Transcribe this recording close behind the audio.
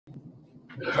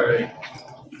All right.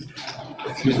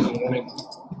 Good morning.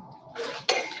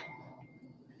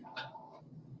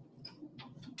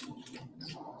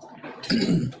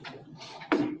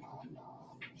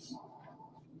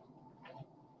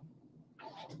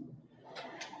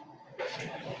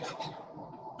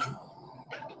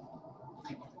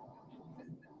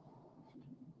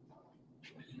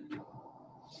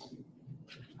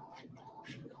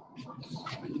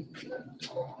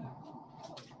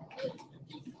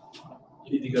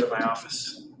 You need to go to my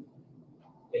office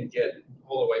and get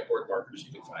all the whiteboard markers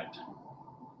you can find,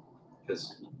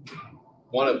 because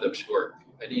one of them should work.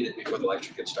 I need it before the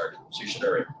lecture gets started, so you should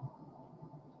hurry.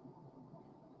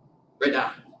 Right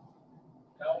now.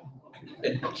 No.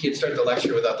 And you can't start the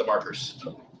lecture without the markers.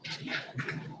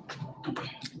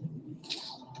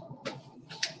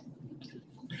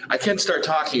 I can't start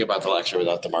talking about the lecture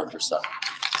without the markers, though.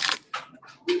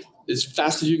 As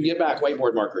fast as you can get back,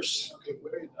 whiteboard markers. Okay,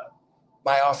 where is that?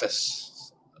 My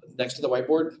office, next to the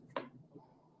whiteboard.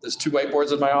 There's 2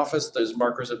 whiteboards in my office. There's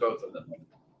markers at both of them.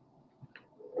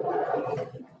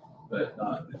 But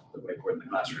not the whiteboard in the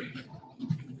classroom.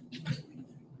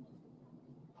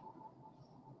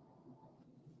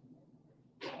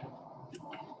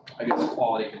 I guess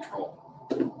quality control,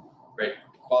 right?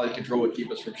 Quality control would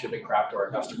keep us from shipping crap to our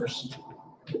customers.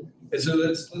 And so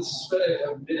let's spend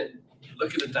a minute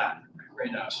looking at that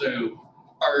right now. So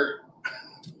I'm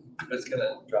just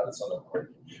gonna draw this on the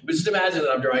board. But just imagine that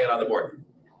I'm drawing it on the board.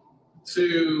 So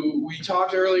we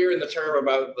talked earlier in the term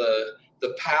about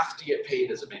the path to get paid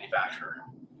as a manufacturer.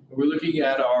 We're looking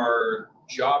at our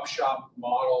job shop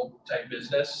model type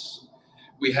business.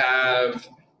 We have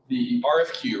the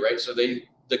RFQ, right? So the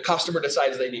customer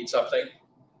decides they need something.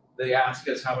 They ask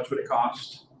us how much would it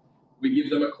cost. We give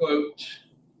them a quote.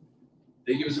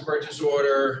 They give us a purchase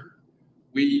order.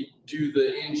 We do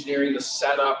the engineering, the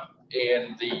setup,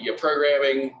 and the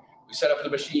programming. We set up the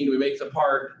machine. We make the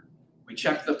part. We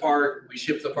check the part. We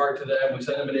ship the part to them. We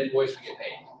send them an invoice. We get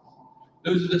paid.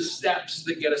 Those are the steps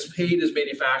that get us paid as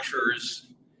manufacturers.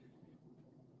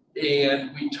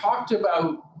 And we talked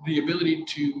about the ability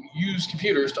to use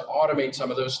computers to automate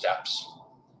some of those steps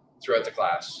throughout the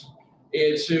class.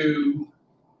 And so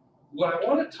what I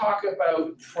want to talk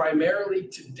about primarily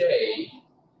today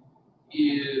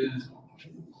is,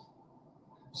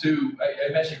 so I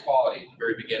mentioned quality at the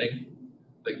very beginning,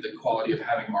 like the quality of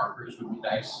having markers would be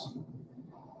nice.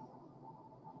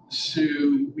 So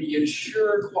we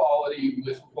ensure quality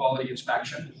with quality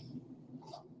inspection,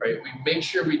 right? We make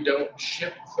sure we don't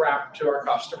ship crap to our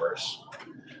customers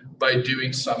by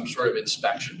doing some sort of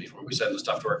inspection before we send the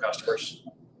stuff to our customers.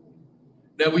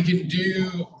 Now we can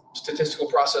do statistical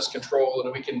process control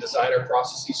and we can design our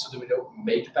processes so that we don't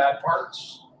make bad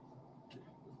parts.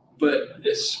 But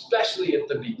especially at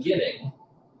the beginning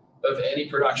of any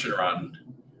production run,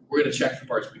 we're going to check the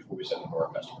parts before we send them to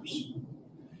our customers.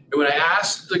 And when I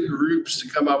asked the groups to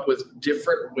come up with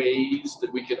different ways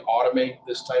that we could automate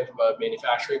this type of a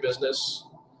manufacturing business,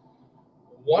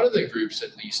 one of the groups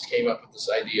at least came up with this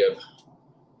idea of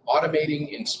automating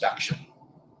inspection.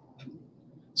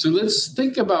 So let's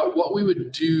think about what we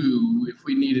would do if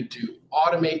we needed to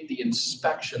automate the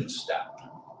inspection step.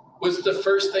 What's the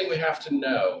first thing we have to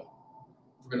know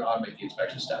if we're going to automate the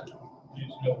inspection step? You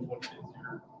just know what it is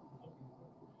you're.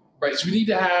 Right, so we need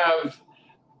to have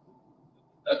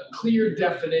a clear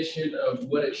definition of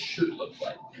what it should look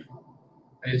like.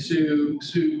 And so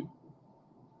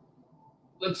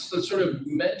let's sort of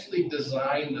mentally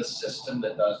design the system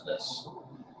that does this.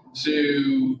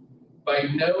 So by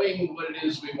knowing what it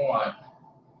is we want,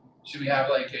 should we have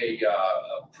like a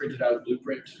printed out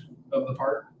blueprint of the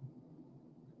part?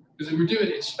 Because if we're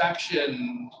doing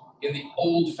inspection in the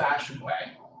old fashioned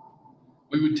way,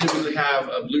 we would typically have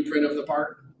a blueprint of the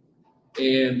part.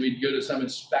 And we'd go to some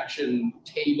inspection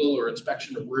table or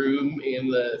inspection room in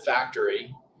the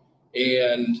factory,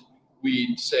 and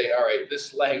we'd say, all right,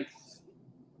 this length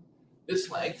is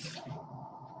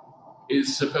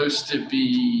supposed to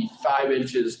be 5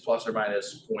 inches plus or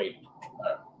minus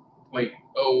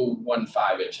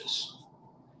 0.015 inches,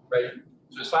 right?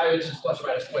 So it's 5 inches plus or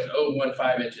minus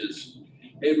 0.015 inches,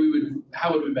 and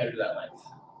how would we measure that length?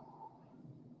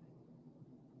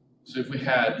 So if we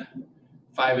had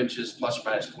 5 inches plus or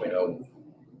minus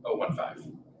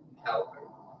 0.0015.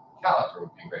 Caliper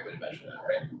would be a great way to measure that,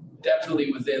 right?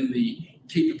 Definitely within the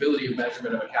capability of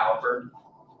measurement of a caliper.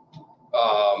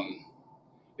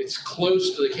 It's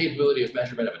close to the capability of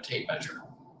measurement of a tape measure,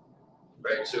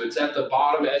 right? So it's at the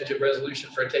bottom edge of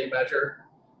resolution for a tape measure.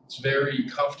 It's very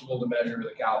comfortable to measure with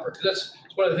a caliper. Because that's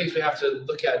one of the things we have to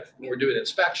look at when we're doing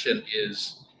inspection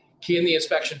is, can the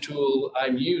inspection tool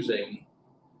I'm using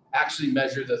actually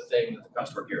measure the thing that the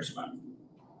customer cares about.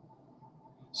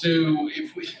 So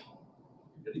if we,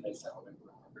 really nice that one.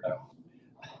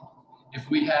 If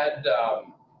we had,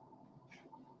 I'll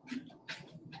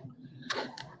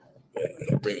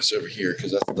bring this over here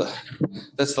because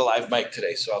that's the live mic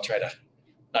today. So I'll try to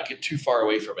not get too far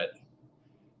away from it.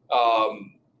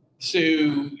 So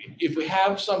if we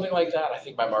have something like that, I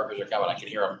think my markers are coming. I can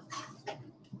hear them.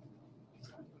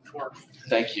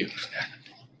 Thank you.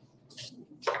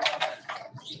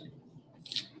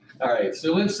 All right.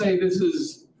 So let's say this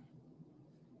is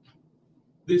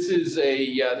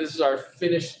our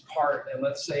finished part, and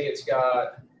let's say it's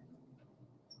got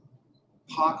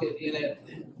pocket in it,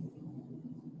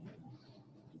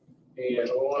 and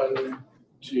 1,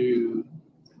 2,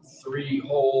 3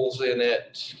 holes in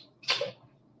it,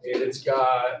 and it's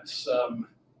got some.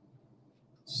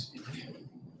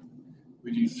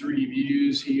 We do 3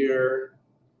 views here.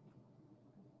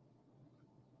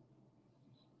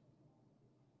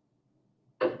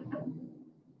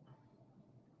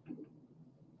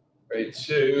 Right,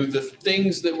 so the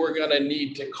things that we're gonna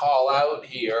need to call out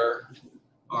here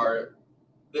are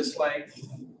this length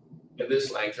and this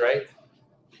length, right?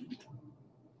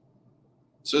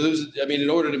 So those, I mean, in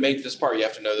order to make this part, you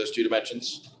have to know those 2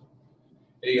 dimensions.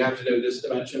 And you have to know this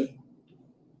dimension.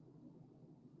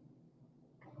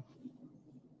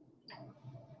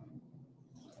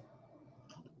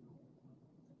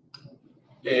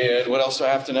 And what else do I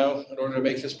have to know in order to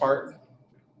make this part?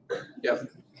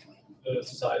 Yep. The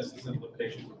sizes and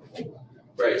locations of the hole.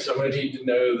 Right, so I'm going to need to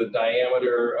know the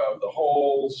diameter of the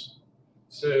holes.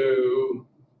 So,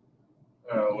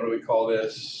 what do we call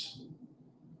this?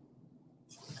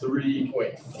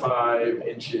 3.5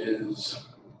 inches,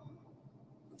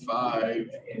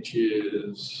 5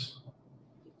 inches.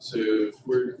 So if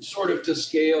we're sort of to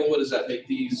scale, what does that make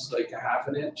these, like a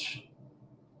 1/2 inch?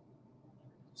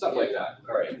 Something like that,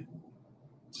 all right.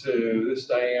 So this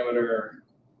diameter,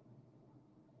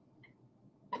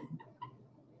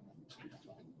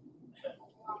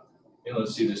 and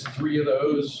let's see, there's 3 of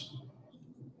those.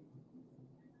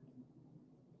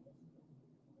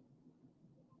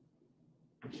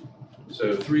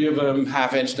 So 3 of them,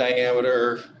 1/2 inch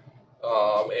diameter,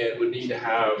 and would need to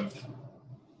have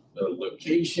the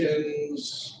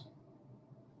locations,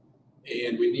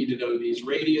 and we need to know these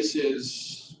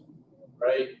radiuses,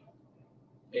 right?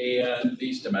 And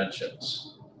these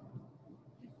dimensions.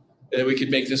 And then we could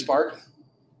make this part.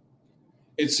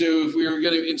 And so if we were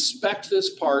going to inspect this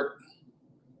part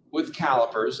with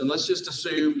calipers, and let's just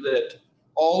assume that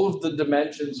all of the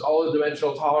dimensions, all the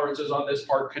dimensional tolerances on this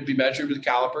part could be measured with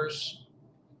calipers.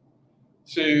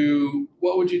 So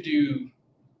what would you do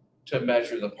to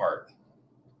measure the part?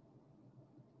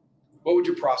 What would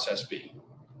your process be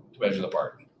to measure the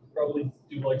part? Probably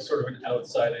do like sort of an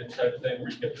outside in type thing where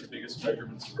you get the biggest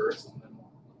measurements first and then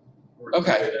work your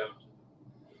way down.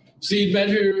 So you'd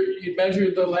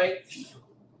measure the length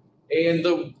and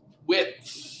the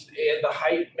width and the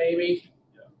height maybe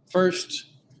first,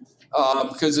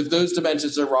 because if those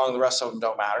dimensions are wrong, the rest of them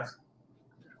don't matter.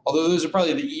 Although those are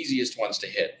probably the easiest ones to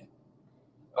hit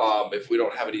if we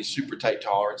don't have any super tight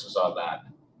tolerances on that.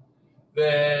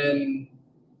 Then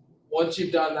once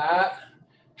you've done that,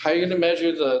 how are you going to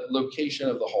measure the location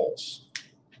of the holes?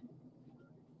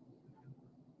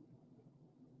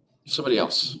 Somebody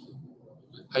else.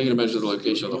 How are you going to measure the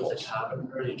location of the holes? The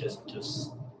caliper, you just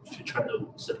if you try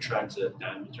to subtract the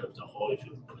diameter of the hole, if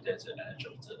you put it at the edge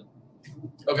of the.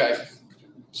 Okay.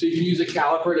 So you can use a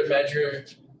caliper to measure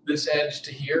this edge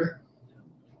to here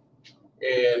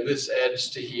and this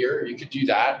edge to here. You could do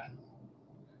that.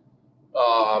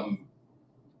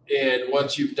 And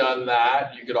once you've done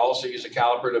that, you could also use a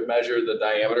caliper to measure the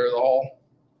diameter of the hole.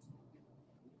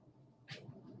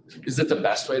 Is that the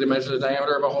best way to measure the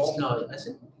diameter of a hole? No, I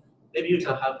think maybe you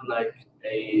can have like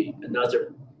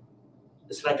another.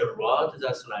 It's like a rod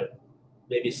that's like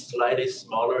maybe slightly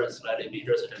smaller and slightly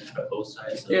bigger, so you can try both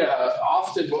sides. Yeah,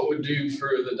 often what we do for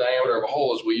the diameter of a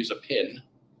hole is we use a pin.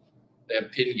 They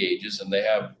have pin gauges, and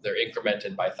they're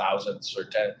incremented by thousandths or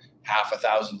 1/2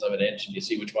 thousandth of an inch, and you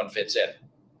see which one fits in.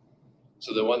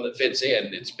 So the one that fits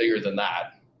in, it's bigger than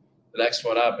that. The next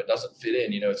one up, it doesn't fit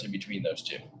in. You know, it's in between those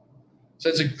two. So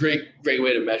it's a great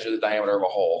way to measure the diameter of a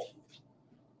hole,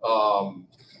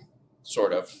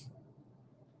 sort of.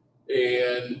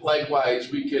 And likewise,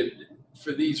 we could,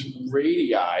 for these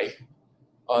radii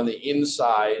on the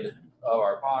inside of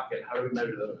our pocket, how do we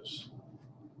measure those?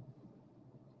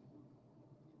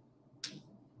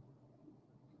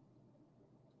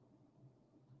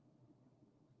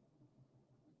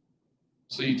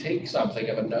 So you take something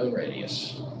of a known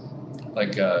radius,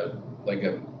 like a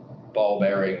ball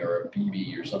bearing or a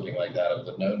BB or something like that of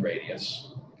the known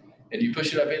radius, and you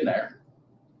push it up in there,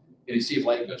 and you see if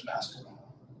light goes past it.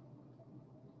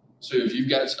 So if you've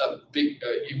got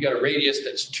you've got a radius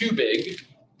that's too big,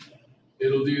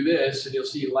 it'll do this, and you'll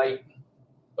see light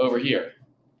over here.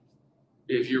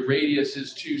 If your radius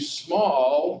is too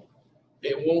small,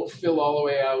 it won't fill all the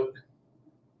way out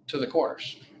to the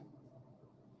corners.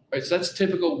 Right, so that's a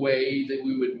typical way that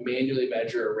we would manually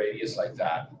measure a radius like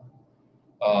that.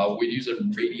 We'd use a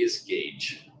radius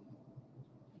gauge.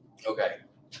 Okay.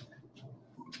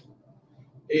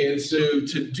 And so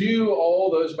to do all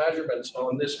those measurements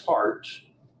on this part,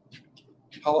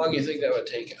 how long do you think that would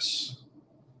take us?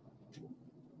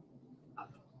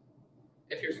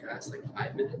 If you're fast, like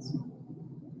 5 minutes.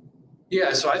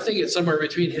 Yeah, so I think it's somewhere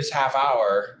between his half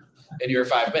hour and your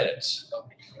 5 minutes,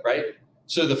 right?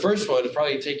 So the first one would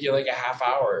probably take you like a half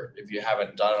hour if you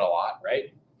haven't done it a lot,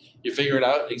 right? You're figuring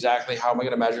out exactly how am I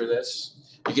going to measure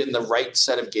this. You're getting the right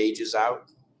set of gauges out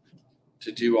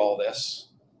to do all this.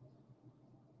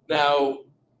 Now,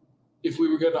 if we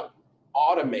were going to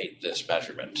automate this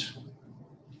measurement,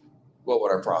 what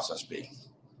would our process be?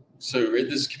 So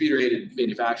this is computer-aided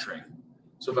manufacturing.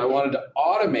 So if I wanted to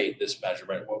automate this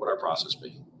measurement, what would our process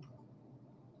be?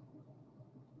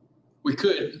 We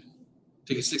could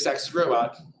take a 6-axis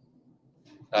robot.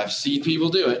 I've seen people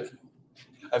do it.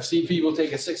 I've seen people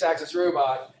take a 6-axis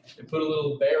robot and put a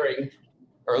little bearing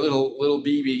or a little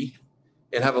BB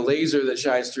and have a laser that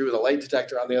shines through with a light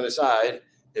detector on the other side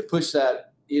and push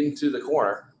that into the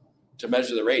corner to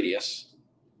measure the radius.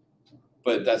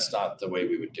 But that's not the way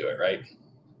we would do it, right?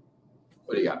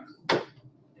 What do you got?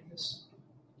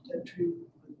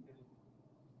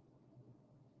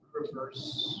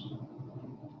 Reverse.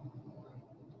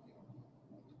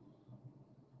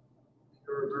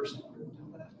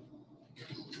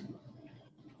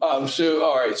 So,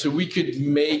 all right, so we could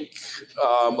make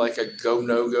like a go,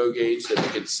 no-go gauge that we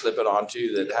could slip it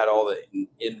onto that had all the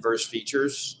inverse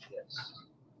features. Yes.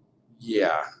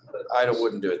 Yeah,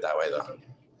 wouldn't do it that way though.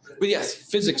 But yes,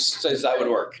 physics says that would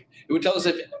work. It would tell us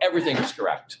if everything was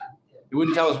correct. It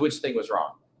wouldn't tell us which thing was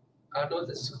wrong. I don't know what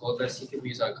this is called, but I see people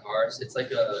use on cars. It's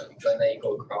like a gun that you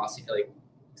go across. You can like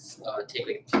take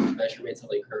like measurements of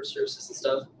like curved surfaces and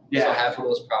stuff. Yeah. So have one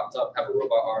of those propped up, have a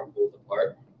robot arm pull it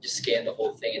apart, just scan the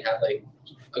whole thing and have like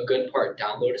a good part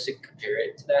downloaded so you can compare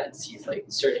it to that and see if like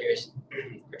certain areas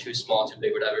are too small, too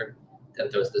big, whatever. Then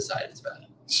throw it to the side if it's bad.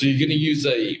 So you're going to use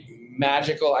a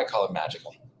magical, I call it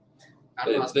magical. I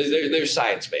don't know. They're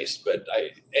science-based, but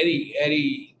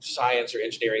any science or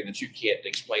engineering that you can't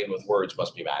explain with words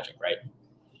must be magic, right?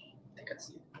 I think I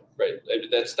see. Right.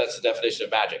 That's the definition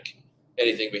of magic.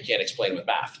 Anything we can't explain with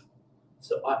math.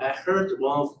 So I heard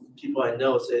one of people I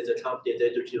know say the company they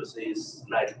do is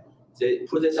like they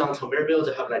put this on conveyor belt.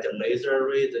 They have like a laser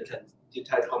array that can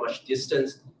detect how much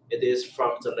distance it is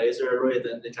from the laser array.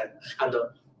 Then they can kind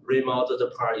of remodel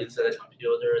the part inside the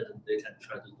computer, and then they can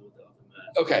try to do the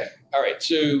math. Okay. All right.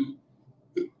 So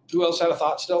who else had a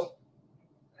thought still?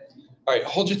 All right.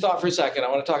 Hold your thought for a second. I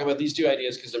want to talk about these two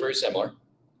ideas because they're very similar.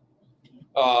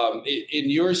 In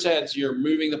your sense, you're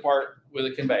moving the part with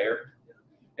a conveyor.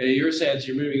 And in your sense,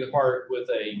 you're moving the part with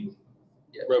a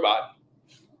robot.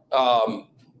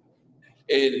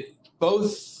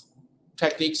 Both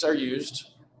techniques are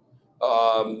used.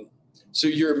 So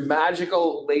your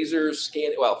magical laser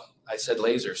scan, well, I said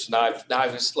lasers. Now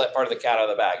I've just let part of the cat out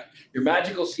of the bag. Your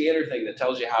magical scanner thing that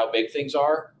tells you how big things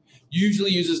are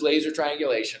usually uses laser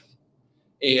triangulation.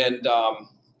 And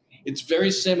it's very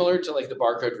similar to like the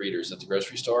barcode readers at the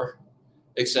grocery store,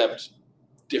 except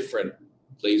different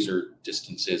laser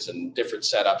distances and different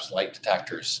setups, light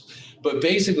detectors. But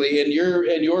basically in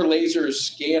your laser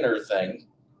scanner thing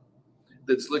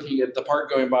that's looking at the part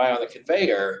going by on the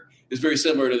conveyor is very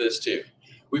similar to this too.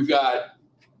 We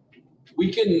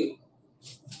can,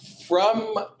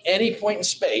 from any point in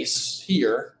space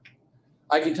here,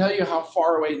 I can tell you how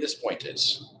far away this point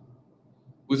is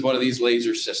with one of these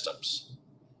laser systems.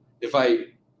 If I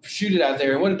shoot it out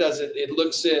there, and what it does, it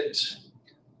looks at,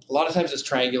 a lot of times it's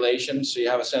triangulation, so you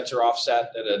have a sensor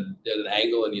offset at an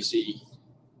angle and you see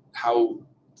how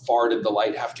far did the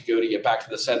light have to go to get back to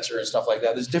the sensor and stuff like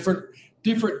that. There's different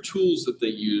tools that they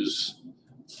use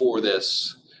for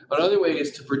this. Another way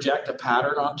is to project a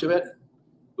pattern onto it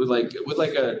with like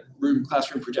a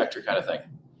classroom projector kind of thing.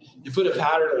 You put a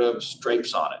pattern of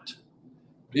stripes on it.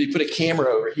 You put a camera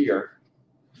over here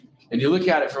and you look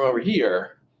at it from over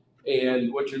here,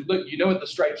 and you know what the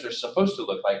stripes are supposed to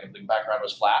look like if the background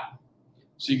was flat.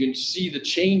 So you can see the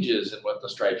changes in what the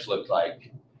stripes look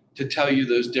like to tell you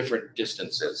those different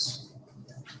distances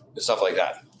and stuff like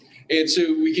that. And so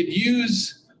we could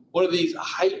use one of these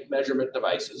height measurement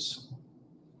devices.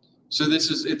 So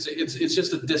this is, it's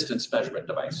just a distance measurement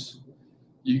device.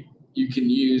 You can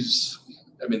use,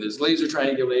 I mean, there's laser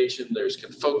triangulation, there's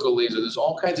confocal laser, there's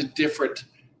all kinds of different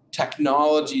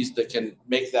technologies that can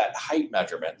make that height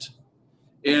measurement.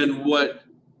 And what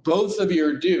both of you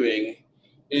are doing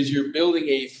is you're building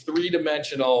a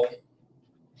three-dimensional,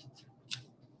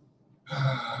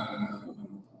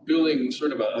 building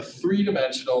sort of a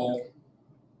three-dimensional,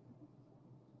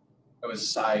 I was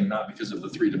sighing not because of the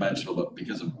three-dimensional, but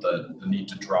because of the need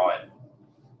to draw it,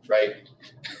 right?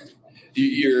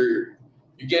 You're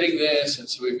getting this, and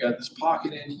so we've got this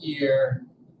pocket in here,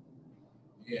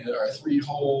 and our 3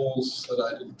 holes that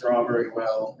I didn't draw very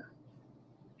well.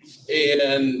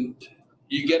 And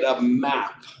you get a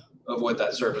map of what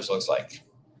that surface looks like.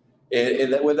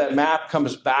 And what that map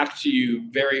comes back to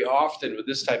you very often with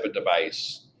this type of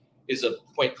device is a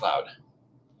point cloud.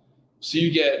 So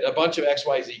you get a bunch of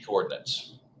XYZ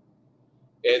coordinates.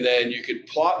 And then you could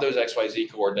plot those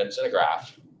XYZ coordinates in a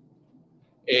graph.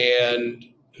 And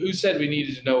who said we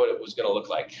needed to know what it was going to look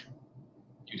like?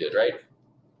 You did, right?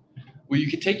 Well, you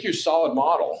could take your solid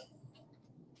model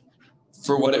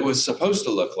for what it was supposed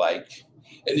to look like,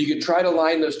 and you could try to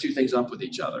line those two things up with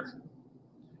each other.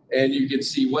 And you can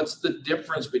see what's the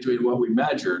difference between what we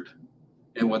measured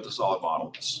and what the solid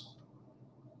model is.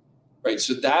 Right,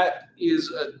 so that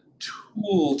is a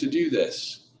tool to do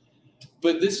this.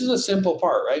 But this is a simple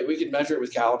part, right? We can measure it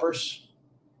with calipers.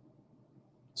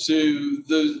 So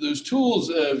those tools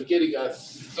of getting a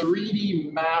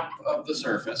 3D map of the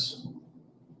surface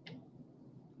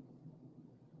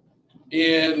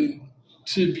and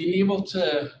to be able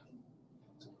to,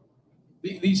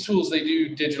 these tools, they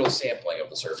do digital sampling of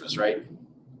the surface, right?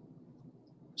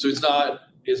 So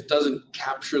it doesn't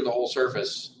capture the whole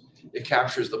surface. It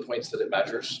captures the points that it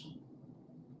measures.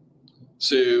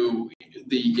 So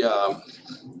the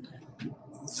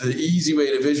easy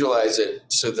way to visualize it,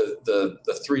 so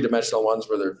the three-dimensional ones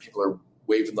where people are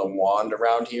waving the wand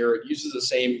around here, it uses the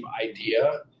same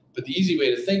idea, but the easy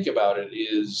way to think about it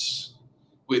is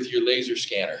with your laser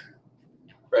scanner,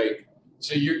 right?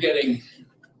 So you're getting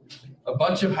a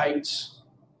bunch of heights.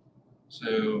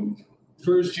 So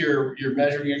first you're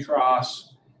measuring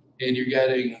across, and you're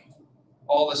getting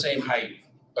all the same height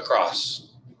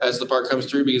across as the part comes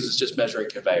through because it's just measuring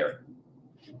conveyor.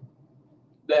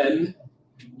 Then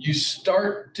you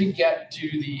start to get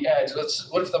to the edge.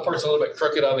 What if the part's a little bit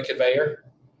crooked on the conveyor?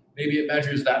 Maybe it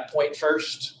measures that point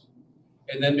first,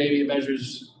 and then maybe it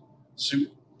measures 2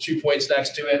 points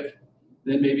next to it.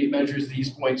 Then maybe it measures these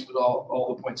points with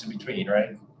all the points in between,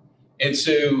 right? And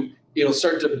so it'll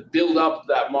start to build up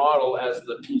that model as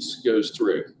the piece goes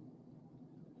through.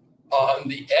 On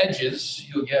the edges,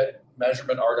 you'll get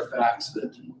measurement artifacts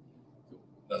that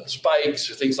spikes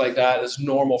or things like that is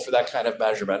normal for that kind of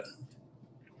measurement.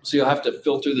 So you'll have to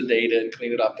filter the data and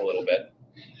clean it up a little bit.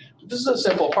 But this is a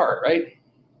simple part, right?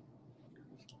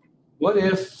 What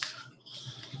if,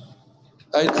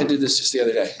 I did this just the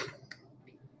other day.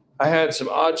 I had some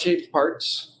odd shaped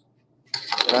parts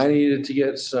and I needed to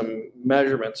get some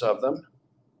measurements of them.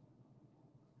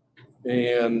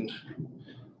 And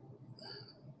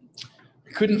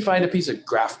I couldn't find a piece of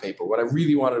graph paper. What I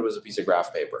really wanted was a piece of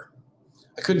graph paper.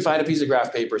 I couldn't find a piece of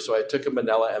graph paper, so I took a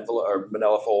manila envelope or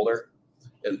manila folder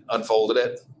and unfolded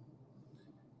it.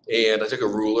 And I took a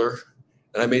ruler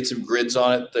and I made some grids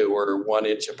on it that were 1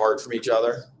 inch apart from each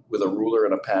other with a ruler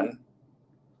and a pen.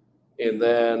 And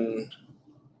then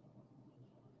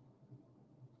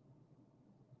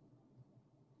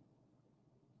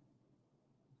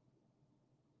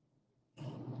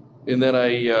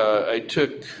I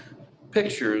took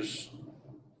pictures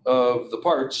of the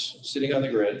parts sitting on the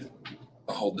grid.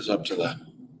 I'll hold this up to the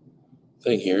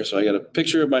thing here. So I got a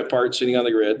picture of my part sitting on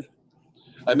the grid.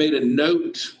 I made a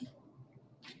note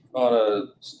on a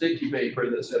sticky paper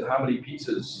that said how many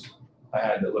pieces I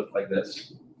had that looked like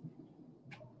this.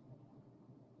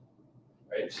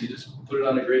 Right, so you just put it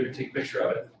on the grid and take a picture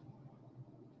of it.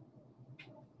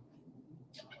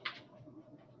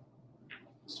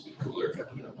 This would be cooler if I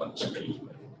put it up on the screen.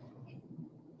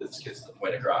 This gets the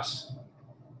point across.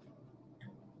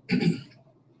 And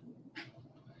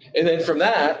then from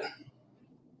that,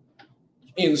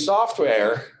 in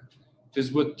software,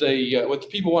 because what the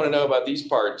people want to know about these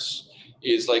parts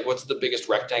is like, what's the biggest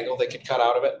rectangle they could cut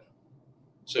out of it?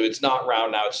 So it's not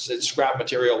round now, it's scrap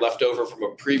material left over from a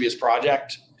previous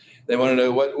project. They want to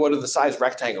know what are the size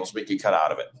rectangles we could cut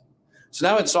out of it. So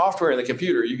now in software in the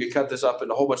computer, you could cut this up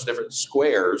into a whole bunch of different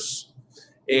squares,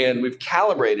 and we've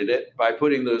calibrated it by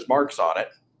putting those marks on it.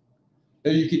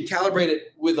 And you could calibrate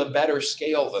it with a better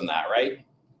scale than that, right?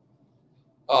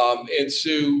 And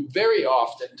so very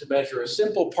often to measure a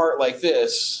simple part like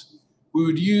this, we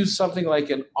would use something like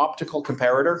an optical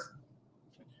comparator,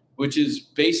 which is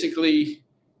basically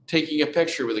taking a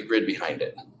picture with a grid behind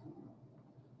it.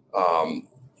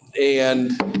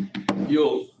 And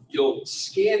you'll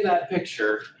scan that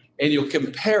picture and you'll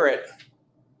compare it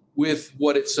with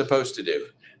what it's supposed to do.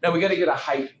 Now we got to get a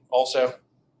height also,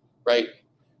 right?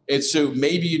 And so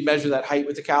maybe you'd measure that height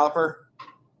with the caliper,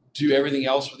 do everything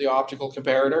else with the optical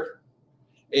comparator.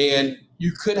 And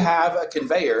you could have a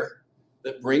conveyor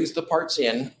that brings the parts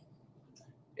in,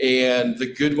 and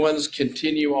the good ones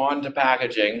continue on to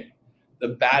packaging, the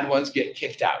bad ones get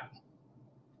kicked out,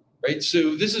 right?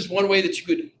 So this is one way that you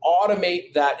could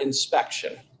automate that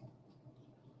inspection.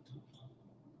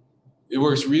 It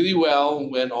works really well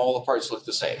when all the parts look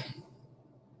the same.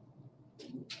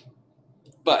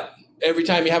 But every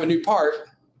time you have a new part,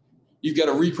 you've got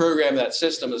to reprogram that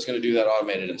system that's going to do that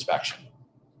automated inspection.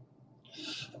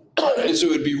 And so it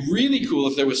would be really cool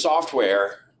if there was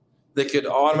software that could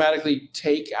automatically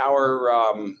take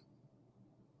our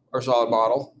solid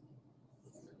model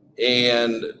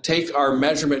and take our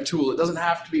measurement tool. It doesn't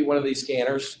have to be one of these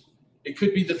scanners. It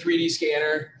could be the 3D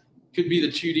scanner, could be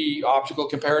the 2D optical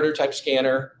comparator type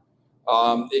scanner.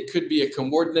 It could be a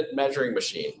coordinate measuring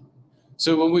machine.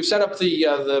 So when we've set up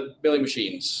the milling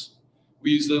machines,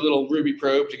 we use the little ruby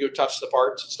probe to go touch the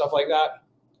parts and stuff like that,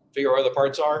 figure out where the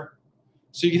parts are.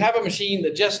 So you can have a machine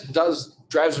that just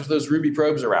drives with those ruby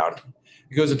probes around.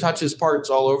 It goes and touches parts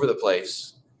all over the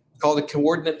place. It's called a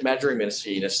coordinate measuring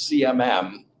machine, a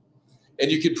CMM.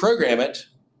 And you could program it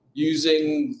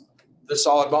using the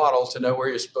solid model to know where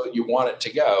you want it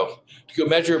to go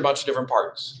measure a bunch of different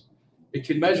parts. It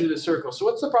can measure the circle. So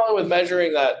what's the problem with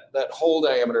measuring that hole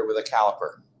diameter with a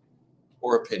caliper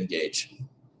or a pin gauge?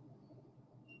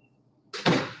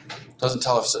 Doesn't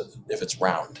tell us if it's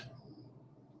round.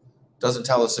 Doesn't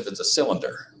tell us if it's a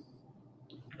cylinder,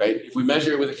 right? If we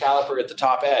measure it with a caliper at the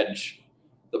top edge,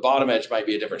 the bottom edge might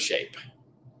be a different shape.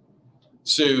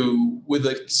 So with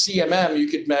a CMM, you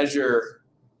could measure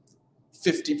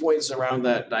 50 points around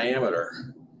that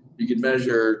diameter. You could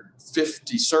measure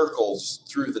 50 circles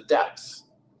through the depth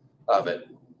of it.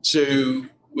 So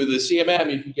with a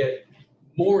CMM, you can get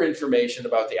more information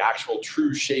about the actual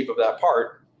true shape of that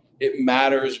part. It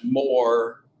matters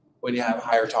more when you have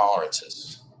higher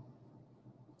tolerances.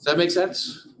 Does that make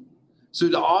sense? So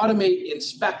to automate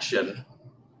inspection,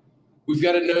 we've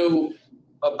got to know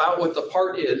about what the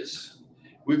part is.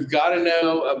 We've got to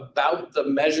know about the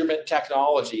measurement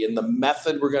technology and the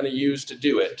method we're going to use to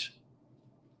do it.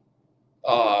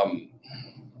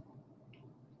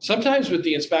 Sometimes with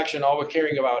the inspection, all we're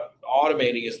caring about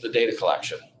automating is the data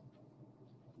collection,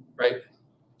 right?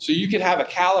 So you could have a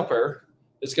caliper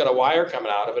that's got a wire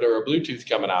coming out of it or a Bluetooth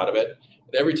coming out of it.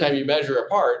 And every time you measure a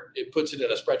part, it puts it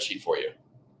in a spreadsheet for you.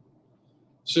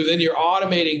 So then you're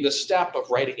automating the step of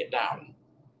writing it down,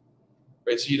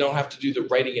 right? So you don't have to do the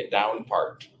writing it down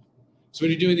part. So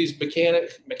when you're doing these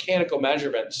mechanical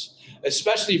measurements,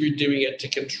 especially if you're doing it to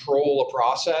control a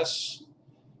process,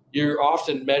 you're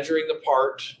often measuring the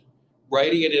part,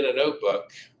 writing it in a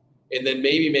notebook, and then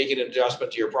maybe making an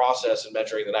adjustment to your process and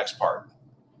measuring the next part,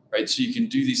 right? So you can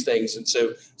do these things. And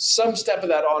so some step of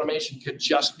that automation could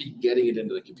just be getting it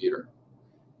into the computer,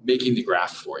 making the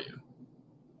graph for you.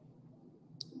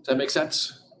 Does that make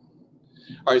sense?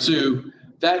 All right, so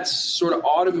that's sort of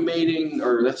automating,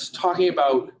 or that's talking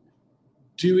about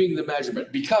doing the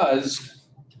measurement, because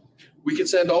we can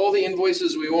send all the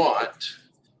invoices we want.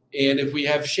 And if we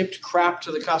have shipped crap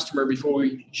to the customer before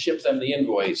we ship them the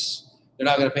invoice, they're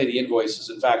not going to pay the invoices.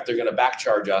 In fact, they're going to back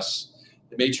charge us.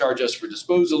 They may charge us for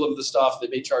disposal of the stuff. They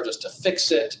may charge us to fix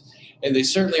it. And they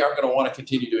certainly aren't going to want to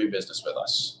continue doing business with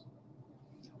us.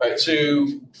 All right, so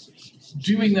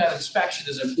doing that inspection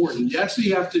is important. You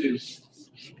actually have to,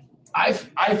 I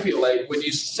feel like when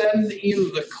you send in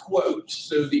the quote,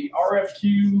 so the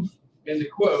RFQ and the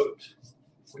quote,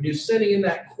 when you're sending in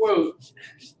that quote,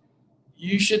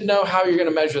 you should know how you're going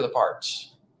to measure the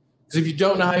parts. Because if you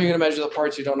don't know how you're going to measure the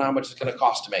parts, you don't know how much it's going to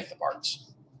cost to make the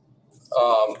parts.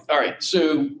 All right,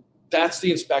 so that's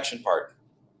the inspection part.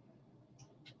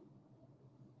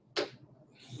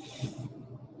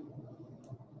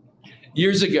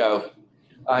 Years ago,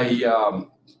 long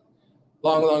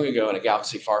ago in a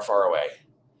galaxy far, far away,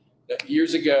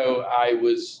 years ago, I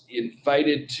was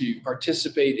invited to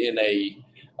participate in a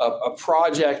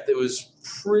project that was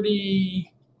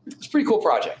it's a pretty cool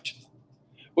project.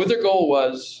 What their goal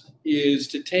is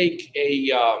to take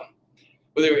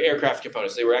well, they were aircraft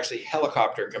components. They were actually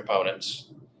helicopter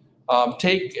components.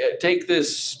 Take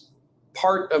this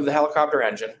part of the helicopter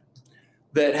engine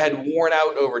that had worn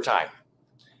out over time.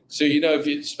 So, you know,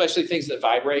 especially things that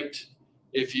vibrate,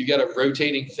 if you got a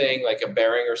rotating thing like a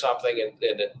bearing or something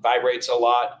and it vibrates a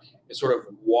lot, it sort of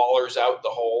wallers out the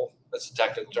hole. That's the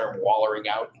technical term, wallering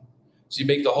out. So you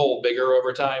make the hole bigger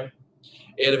over time.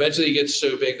 And eventually it gets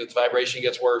so big that the vibration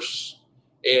gets worse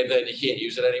and then you can't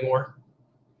use it anymore.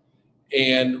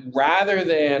 And rather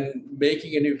than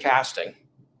making a new casting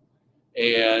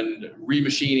and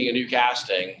remachining a new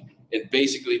casting and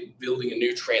basically building a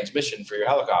new transmission for your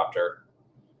helicopter,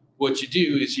 what you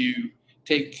do is you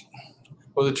take,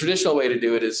 well, the traditional way to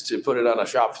do it is to put it on a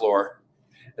shop floor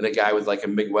and a guy with like a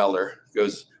MIG welder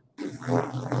goes,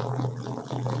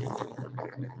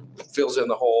 fills in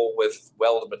the hole with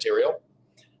welded material,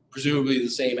 presumably the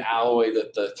same alloy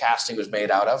that the casting was made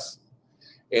out of,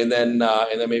 and then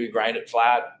maybe grind it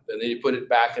flat, and then you put it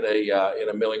back in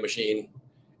a milling machine,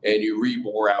 and you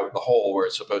rebore out the hole where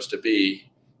it's supposed to be.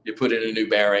 You put in a new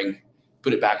bearing,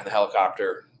 put it back in the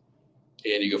helicopter,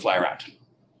 and you go fly around.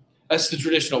 That's the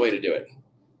traditional way to do it.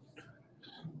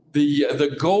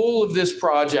 The goal of this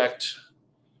project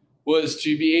was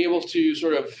to be able to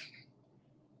sort of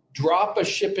drop a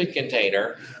shipping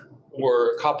container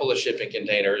or a couple of shipping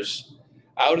containers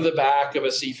out of the back of a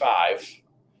C5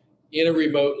 in a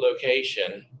remote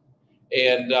location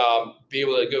and be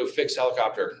able to go fix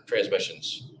helicopter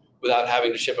transmissions without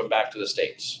having to ship them back to the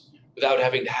States, without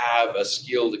having to have a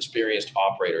skilled, experienced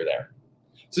operator there.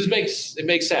 So it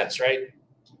makes sense, right?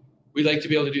 We'd like to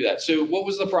be able to do that. So what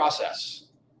was the process?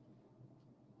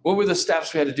 What were the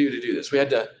steps we had to do this? We had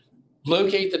to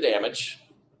locate the damage.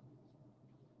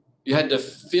 You had to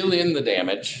fill in the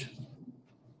damage.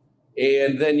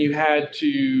 And then you had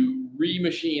to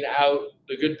remachine out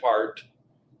the good part.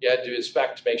 You had to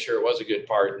inspect to make sure it was a good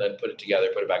part and then put it together,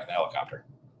 put it back in the helicopter.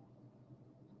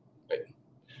 Right.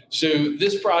 So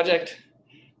this project,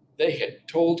 they had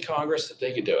told Congress that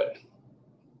they could do it.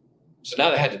 So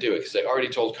now they had to do it because they already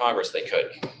told Congress they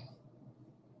could.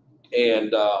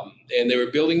 And they were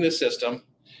building this system.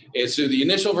 And so the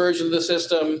initial version of the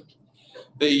system,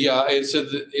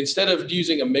 instead of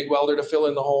using a MIG welder to fill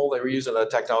in the hole, they were using a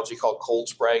technology called cold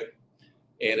spray.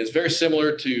 And it's very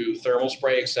similar to thermal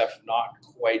spray, except not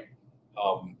quite.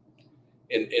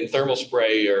 In thermal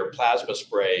spray or plasma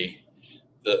spray,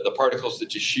 the particles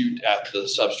that you shoot at the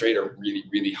substrate are really,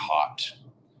 really hot.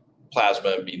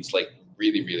 Plasma means like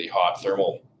really, really hot.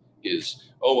 Thermal is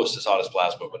almost as hot as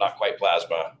plasma, but not quite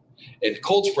plasma. And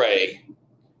cold spray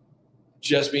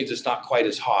just means it's not quite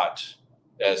as hot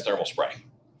as thermal spray.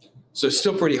 So it's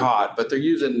still pretty hot, but they're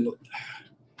using,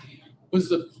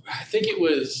 I think it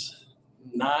was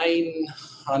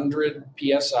 900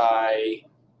 PSI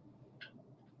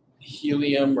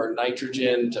helium or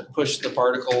nitrogen to push the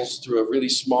particles through a really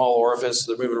small orifice.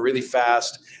 They're moving really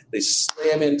fast. They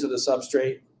slam into the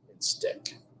substrate and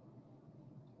stick.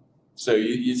 So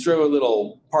you throw a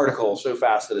little particle so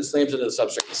fast that it slams into the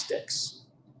substrate and sticks.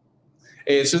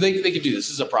 And so they could do this.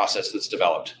 This is a process that's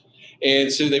developed.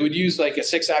 And so they would use like a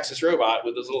 6-axis robot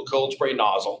with this little cold spray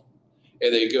nozzle,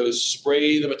 and they go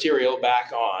spray the material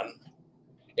back on,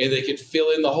 and they could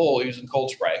fill in the hole using cold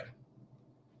spray.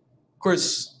 Of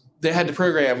course, they had to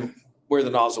program where the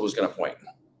nozzle was going to point,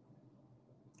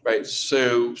 right?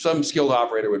 So some skilled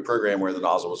operator would program where the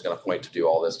nozzle was going to point to do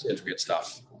all this intricate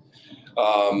stuff.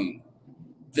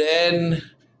 Then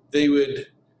they would,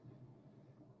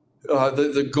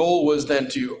 the goal was then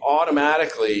to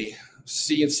automatically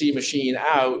CNC machine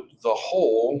out the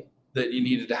hole that you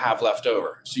needed to have left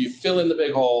over. So you fill in the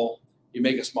big hole, you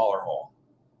make a smaller hole.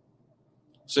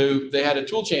 So they had a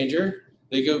tool changer.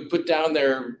 They go put down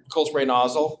their cold spray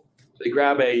nozzle. They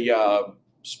grab a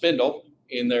spindle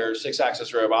in their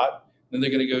 6-axis robot. Then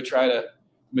they're going to go try to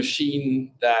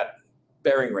machine that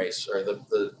bearing race or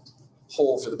the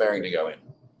hole for the bearing to go in.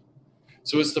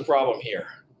 So what's the problem here?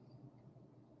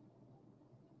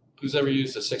 Who's ever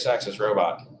used a 6-axis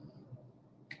robot?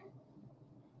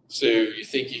 So you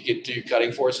think you could do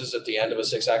cutting forces at the end of a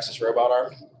 6-axis robot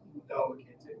arm? No, we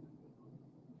can't do.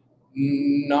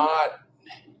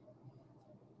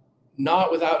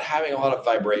 Not without having a lot of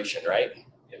vibration, right?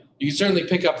 Yeah. You can certainly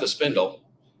pick up the spindle,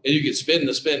 and you could spin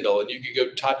the spindle, and you could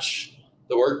go touch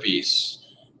the workpiece,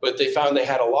 but they found they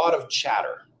had a lot of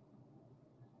chatter.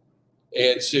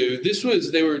 And so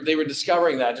they were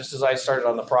discovering that just as I started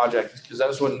on the project, because that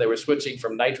was when they were switching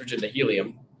from nitrogen to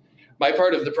helium. My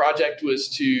part of the project was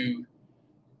to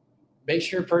make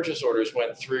sure purchase orders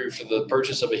went through for the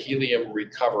purchase of a helium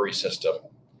recovery system.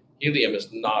 Helium is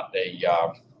not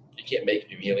you can't make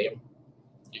new helium.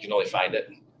 You can only find it.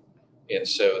 And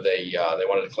so they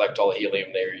wanted to collect all the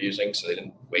helium they were using so they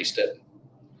didn't waste it.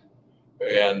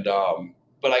 And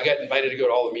but I got invited to go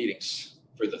to all the meetings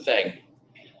for the thing.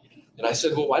 And I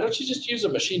said, well, why don't you just use a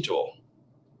machine tool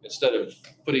instead of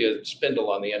putting a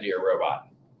spindle on the end of your robot?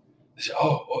 They said,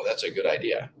 oh, that's a good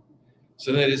idea.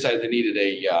 So then they decided they needed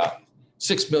a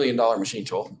 $6 million machine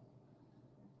tool.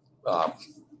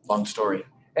 Long story.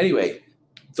 Anyway,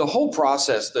 the whole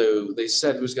process, though, they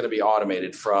said was going to be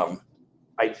automated from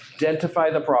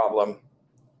identify the problem,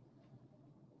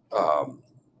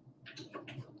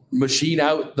 machine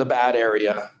out the bad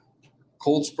area,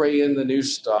 cold spray in the new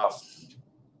stuff,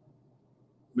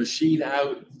 machine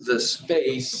out the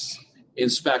space,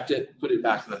 inspect it, put it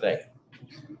back in the thing.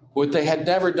 What they had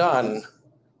never done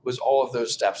was all of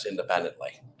those steps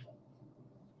independently.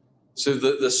 So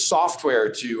the software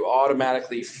to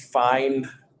automatically find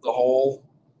the hole,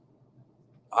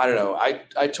 I don't know.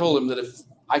 I told him that if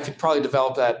I could probably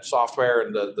develop that software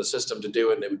and the system to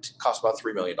do it, and it would cost about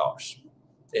 $3 million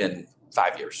in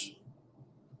 5 years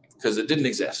because it didn't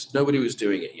exist. Nobody was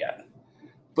doing it yet.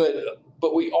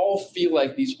 But we all feel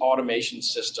like these automation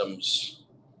systems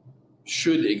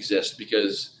should exist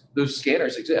because those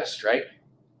scanners exist, right?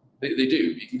 They do.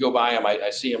 You can go buy them. I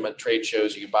see them at trade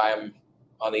shows. You can buy them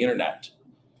on the internet.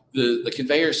 The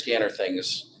conveyor scanner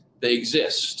things, they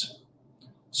exist.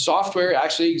 Software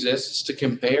actually exists to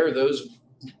compare those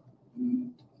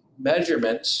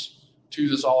measurements to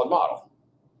the solid model,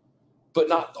 but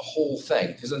not the whole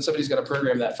thing, because then somebody's got to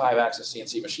program that 5-axis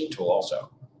CNC machine tool also.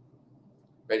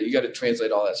 Right? You got to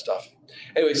translate all that stuff.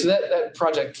 Anyway, so that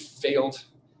project failed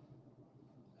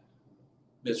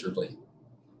miserably.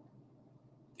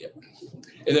 Yep.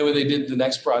 And then when they did the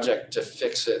next project to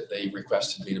fix it, they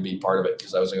requested me to be part of it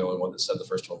because I was the only one that said the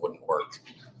first one wouldn't work.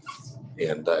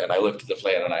 And I looked at the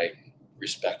plan and I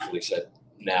respectfully said,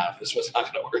 nah, this was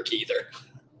not going to work either.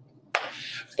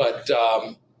 But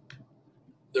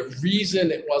the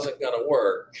reason it wasn't going to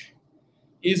work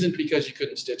isn't because you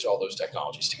couldn't stitch all those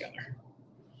technologies together.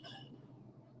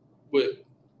 With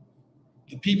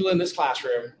the people in this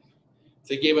classroom,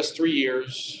 they gave us 3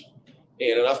 years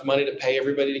and enough money to pay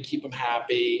everybody to keep them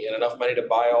happy and enough money to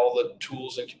buy all the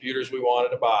tools and computers we wanted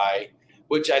to buy,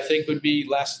 which I think would be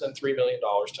less than $3 million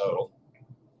total.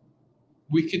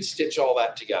 We could stitch all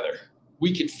that together.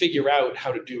 We could figure out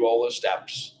how to do all those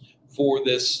steps for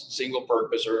this single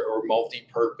purpose or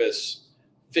multi-purpose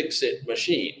fix-it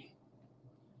machine,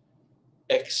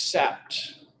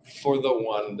 except for the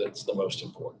one that's the most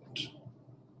important.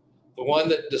 The one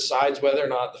that decides whether or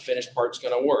not the finished part's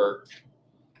going to work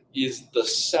is the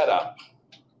setup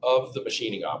of the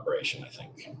machining operation, I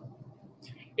think.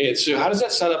 And so how does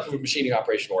that setup of a machining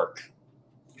operation work?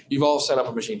 You've all set up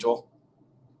a machine tool.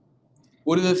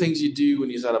 What are the things you do when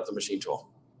you set up the machine tool?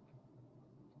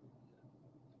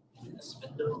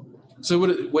 So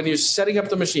when you're setting up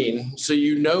the machine, so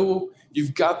you know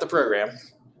you've got the program,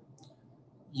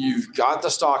 you've got the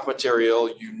stock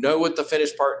material, you know what the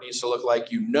finished part needs to look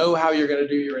like, you know how you're going to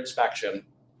do your inspection.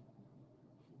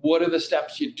 What are the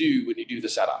steps you do when you do the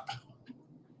setup?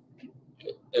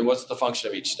 And what's the function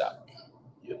of each step?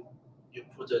 You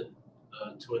put the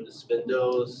tool in the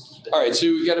spindles. All right, so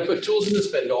we got to put tools in the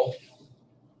spindle.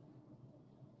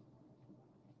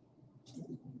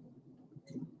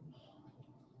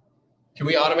 Can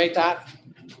we automate that?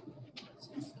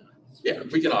 Yeah,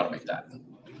 we can automate that.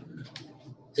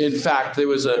 In fact, there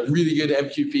was a really good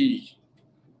MQP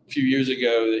a few years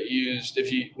ago that used,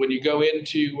 when you go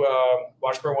into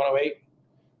Washburn 108,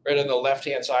 right on the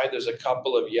left-hand side, there's a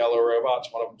couple of yellow robots.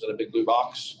 One of them's in a big blue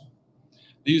box.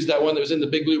 They used that one that was in the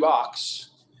big blue box,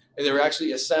 and they were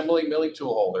actually assembling milling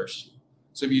tool holders.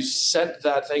 So if you sent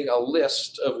that thing a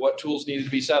list of what tools needed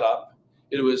to be set up,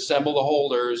 it would assemble the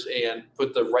holders and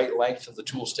put the right length of the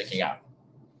tool sticking out.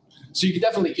 So you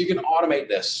can automate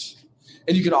this,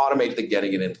 and you can automate the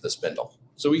getting it into the spindle.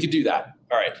 So we could do that.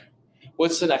 All right.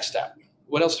 What's the next step?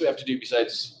 What else do we have to do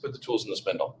besides put the tools in the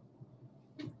spindle?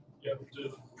 You have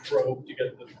to probe to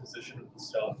get the position of the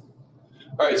stuff.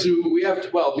 All right, so we have to,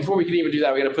 well, before we can even do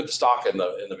that, we got to put the stock in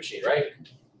the machine, right?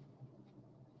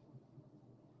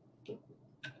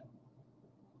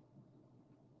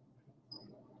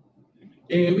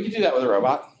 And we can do that with a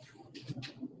robot.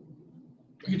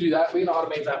 We can do that. We can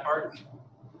automate that part.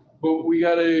 But we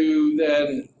got to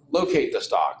then locate the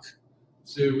stock.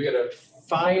 So we got to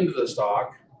find the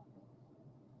stock.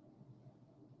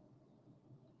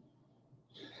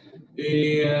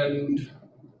 And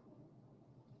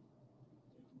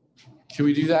can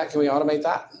we do that? Can we automate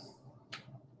that?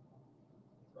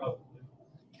 Probably.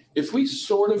 If we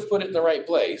sort of put it in the right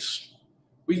place,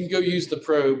 we can go use the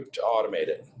probe to automate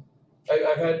it.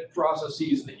 I've had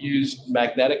processes that used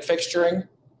magnetic fixturing,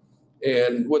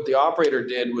 and what the operator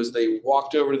did was they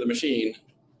walked over to the machine,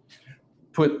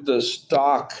 put the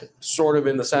stock sort of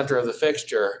in the center of the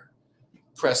fixture,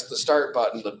 press the start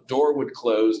button, the door would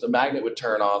close, the magnet would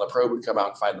turn on, the probe would come out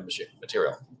and find the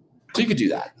material. So you could do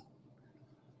that.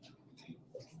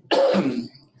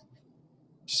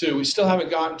 So we still haven't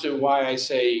gotten to why I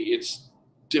say it's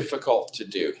difficult to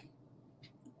do.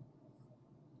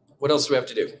 What else do we have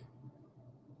to do?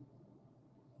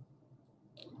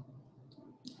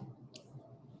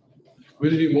 We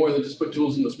have to do more than just put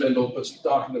tools in the spindle, put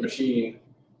stock in the machine,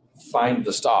 find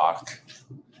the stock.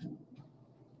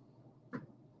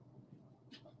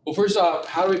 Well, first off,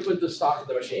 how do we put the stock in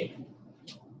the machine?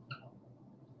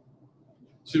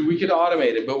 So we could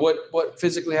automate it, but what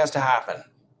physically has to happen?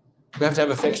 We have to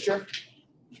have a fixture.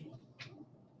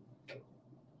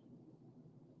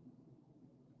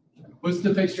 What's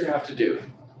the fixture have to do?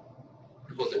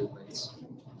 Hold it in place.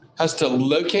 Has to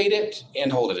locate it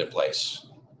and hold it in place,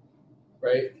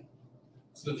 right?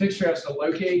 So the fixture has to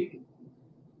locate.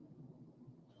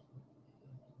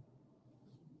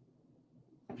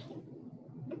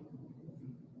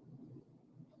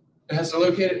 It has to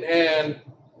locate it, and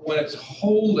when it's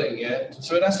holding it,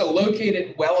 so it has to locate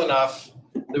it well enough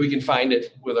that we can find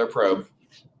it with our probe.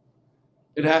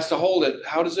 It has to hold it.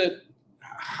 How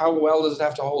well does it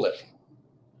have to hold it?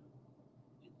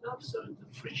 Enough so the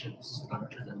friction is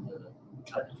larger than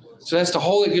the cutting force. So it has to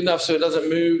hold it good enough so it doesn't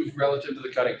move relative to the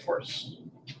cutting force.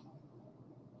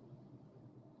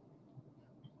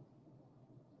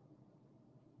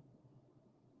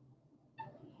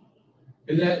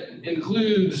 And that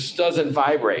includes doesn't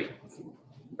vibrate,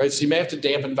 right? So you may have to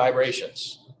dampen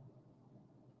vibrations.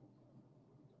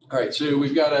 All right, so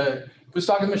we've got to put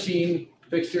stock in the machine,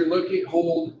 fixture, locate,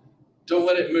 hold, don't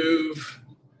let it move.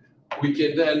 We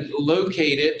can then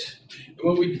locate it. And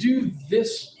when we do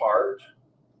this part,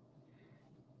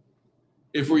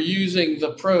 if we're using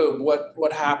the probe,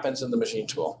 what happens in the machine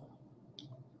tool?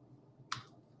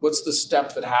 What's the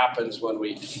step that happens when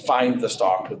we find the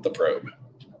stock with the probe?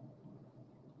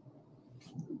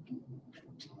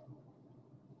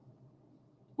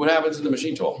 What happens in the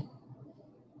machine tool?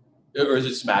 Or is it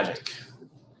just magic?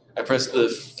 I press the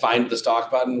find the stock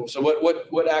button. So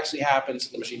what actually happens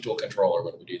to the machine tool controller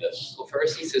when we do this? Well,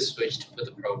 first it needs to switch to put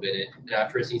the probe in it, and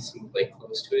afterwards it needs to move like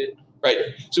close to it. Right.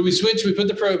 So we switch, we put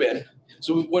the probe in.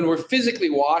 So when we're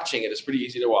physically watching it, it's pretty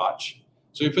easy to watch.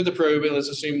 So we put the probe in. Let's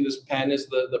assume this pen is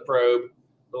the probe.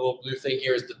 The little blue thing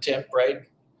here is the tip, right?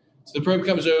 So the probe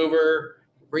comes over,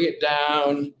 bring it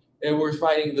down, and we're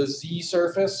finding the Z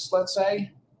surface, let's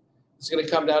say. It's going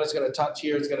to come down, it's going to touch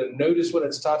here, it's going to notice when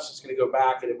it's touched, it's going to go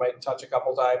back, and it might touch a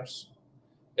couple times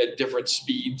at different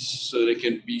speeds so that it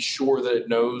can be sure that it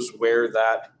knows where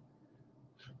that,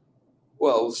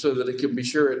 well, so that it can be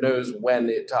sure it knows when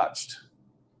it touched.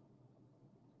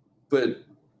 But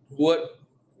what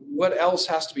else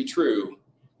has to be true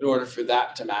in order for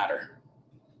that to matter?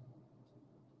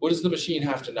 What does the machine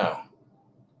have to know?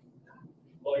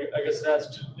 Well, I guess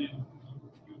that's you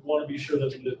want to be sure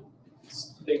that the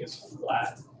thing is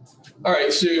flat. All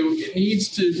right, so it needs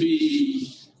to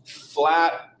be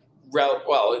flat,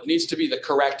 well, it needs to be the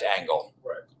correct angle.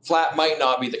 Right. Flat might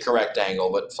not be the correct angle,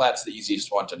 but flat's the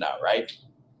easiest one to know, right?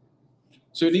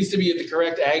 So it needs to be at the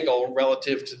correct angle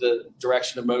relative to the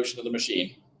direction of motion of the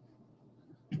machine.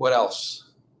 What else?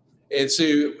 And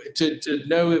so to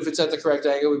know if it's at the correct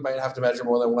angle, we might have to measure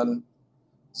more than one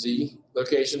Z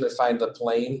location to find the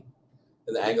plane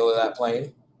and the angle of that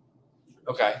plane.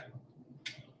 Okay.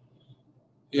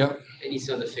 Yeah. It needs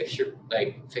to know the fixture,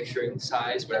 like fixturing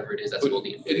size, whatever it is that's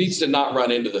holding it. It needs to not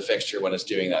run into the fixture when it's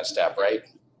doing that step, right?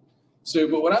 So,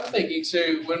 but what I'm thinking,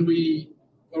 so when we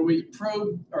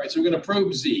probe, all right, so we're going to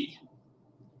probe Z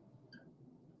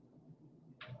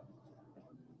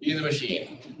in the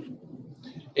machine.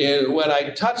 And when I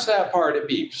touch that part, it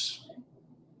beeps,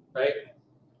 right?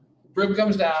 Probe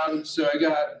comes down, so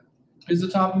here's the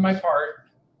top of my part.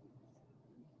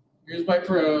 Here's my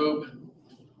probe.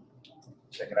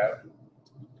 Check it out.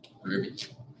 Ruby.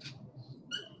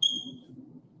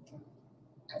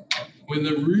 When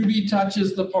the ruby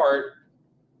touches the part,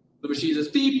 the machine says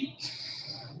beep.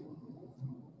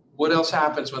 What else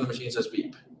happens when the machine says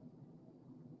beep?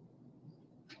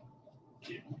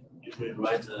 You can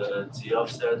write the Z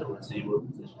offset or Z work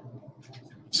position.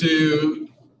 So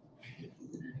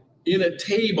in a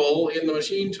table in the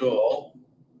machine tool,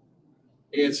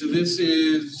 and so this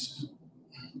is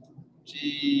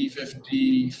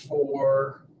G54,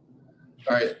 all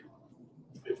right,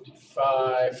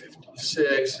 55,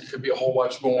 56, it could be a whole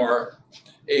bunch more.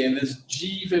 And this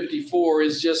G54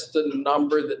 is just the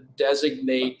number that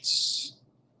designates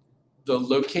the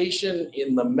location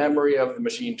in the memory of the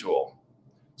machine tool.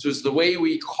 So it's the way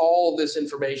we call this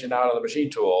information out of the machine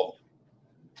tool.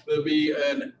 There'll be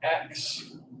an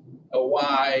X a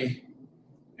Y,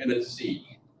 and a Z.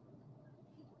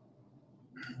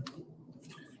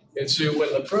 And so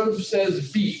when the probe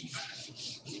says beep,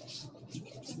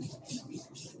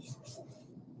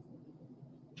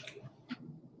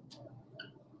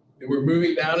 and we're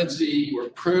moving down in Z, we're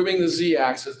probing the Z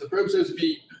axis, the probe says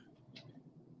beep,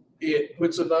 it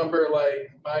puts a number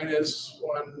like minus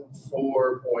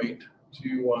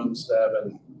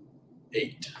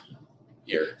 14.2178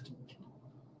 here.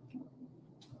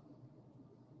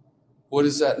 What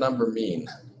does that number mean?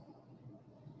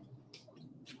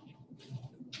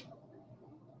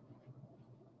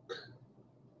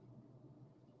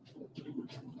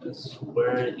 That's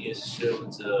where you show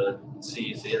the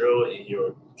Z0 in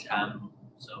your CAM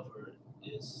software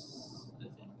is, I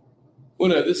think. Well,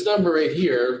 no, this number right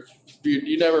here,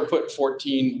 you never put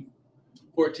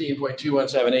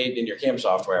 14.2178 in your CAM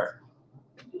software.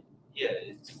 Yeah,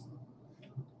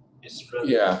 it's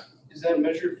really. Yeah. Is that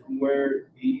measured from where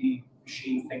the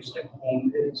machine thinks like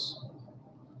home is?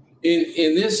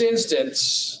 In this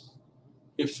instance,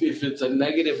 if it's a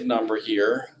negative number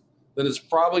here, then it's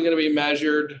probably going to be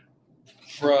measured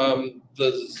from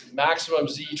the maximum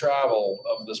Z travel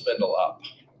of the spindle up.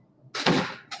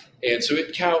 And so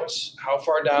it counts how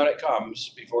far down it comes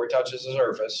before it touches the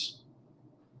surface.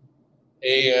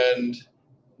 And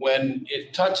when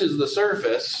it touches the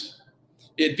surface,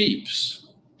 it beeps.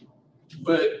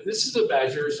 But this is a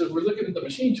measure, so if we're looking at the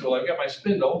machine tool, I've got my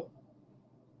spindle.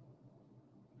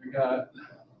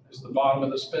 There's the bottom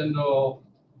of the spindle,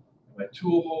 my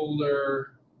tool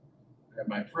holder, I got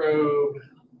my probe,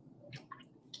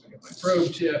 I got my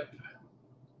probe tip.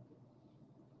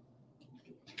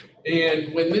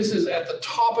 And when this is at the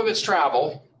top of its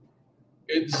travel,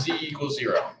 it's Z equals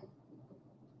 0.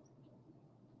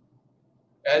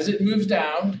 As it moves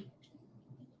down,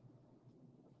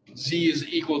 Z is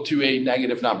equal to a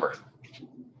negative number.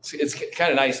 It's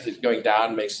kind of nice that going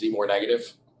down makes Z more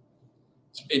negative.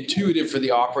 It's intuitive for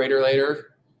the operator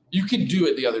later. You can do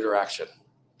it the other direction.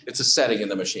 It's a setting in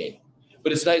the machine.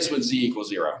 But it's nice when Z equals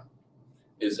 0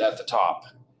 is at the top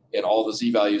and all the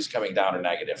Z values coming down are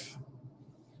negative.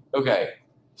 Okay,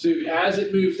 so as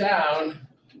it moves down,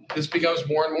 this becomes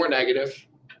more and more negative.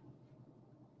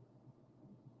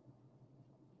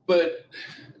 But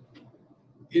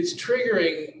it's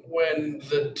triggering when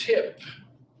the tip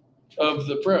of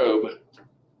the probe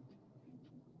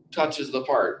touches the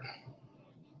part.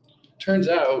 Turns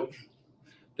out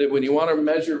that when you want to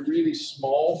measure really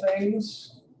small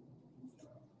things,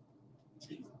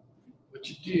 what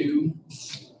you do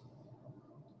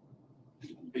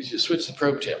is you switch the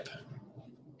probe tip.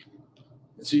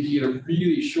 And so you get a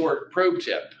really short probe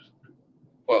tip.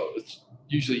 Well,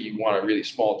 usually you want a really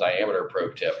small diameter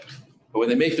probe tip. But when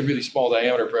they make the really small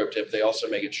diameter probe tip, they also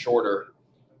make it shorter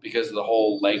because of the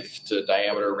whole length to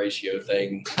diameter ratio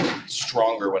thing. It's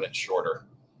stronger when it's shorter,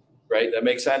 right? That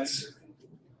makes sense?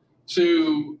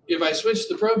 So if I switched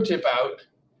the probe tip out,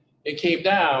 it came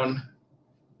down,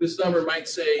 this number might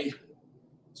say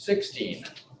 16.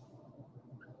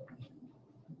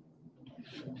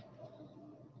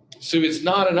 So it's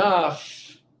not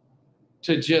enough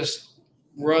to just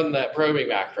run that probing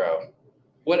macro.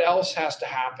 What else has to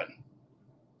happen?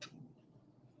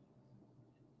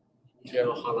 You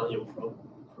know how long your probe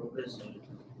is?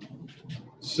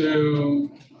 So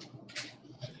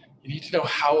you need to know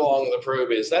how long the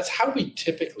probe is. That's how we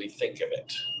typically think of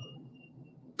it.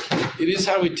 It is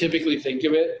how we typically think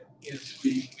of it.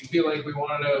 We feel like we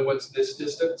want to know what's this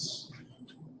distance.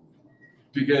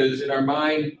 Because in our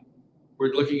mind,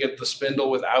 we're looking at the spindle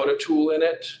without a tool in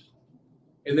it.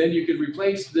 And then you could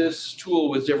replace this tool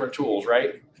with different tools,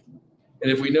 right?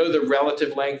 And if we know the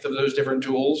relative length of those different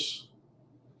tools,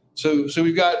 so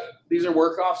we've got, these are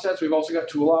work offsets. We've also got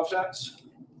tool offsets.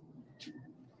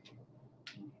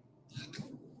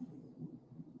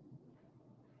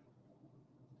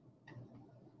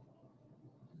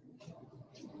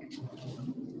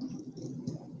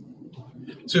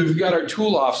 So we've got our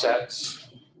tool offsets,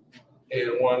 and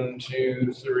 1,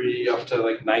 2, 3, up to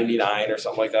like 99 or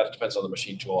something like that. It depends on the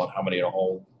machine tool and how many it'll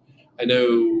hold. I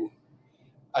know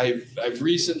I've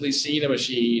recently seen a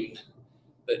machine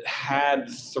that had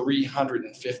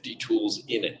 350 tools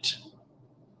in it.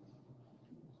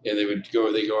 And they go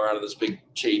around on this big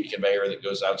chain conveyor that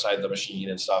goes outside the machine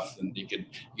and stuff. And you could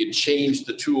change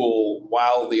the tool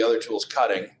while the other tool's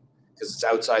cutting because it's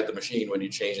outside the machine when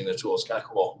you're changing the tool. It's kind of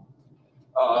cool.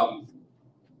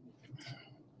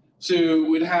 So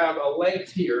we'd have a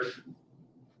length here,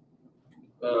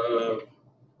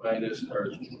 minus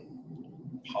or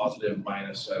positive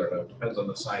minus, I don't know, depends on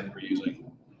the sign that we're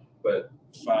using, but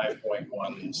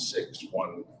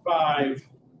 5.1615.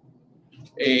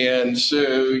 And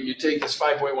so you take this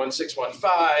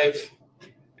 5.1615,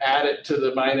 add it to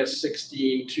the minus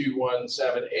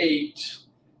 162178,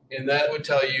 and that would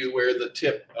tell you where the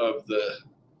tip of the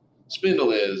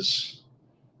spindle is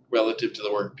relative to the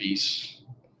workpiece.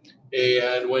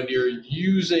 And when you're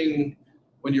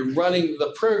running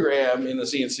the program in the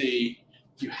CNC,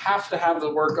 you have to have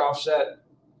the work offset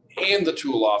and the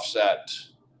tool offset,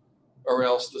 or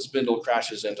else the spindle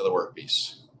crashes into the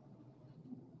workpiece.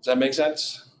 Does that make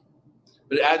sense?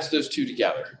 But it adds those two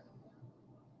together.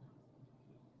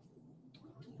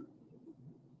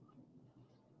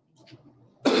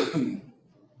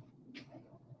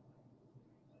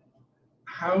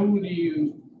 How do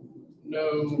you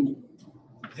know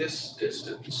this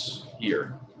distance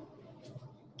here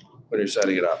when you're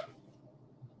setting it up?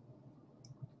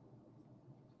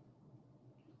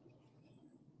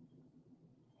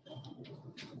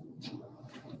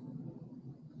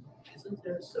 Isn't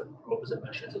there some probes that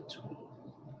measure the tool?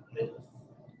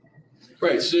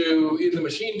 Right, so in the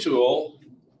machine tool,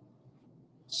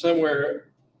 somewhere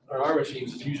on our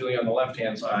machines, it's usually on the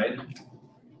left-hand side,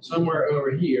 somewhere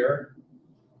over here,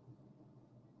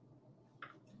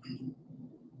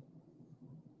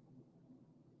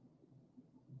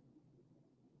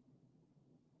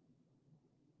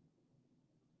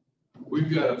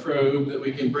 we've got a probe that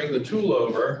we can bring the tool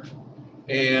over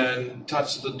and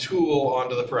touch the tool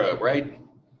onto the probe, right?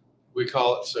 We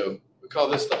call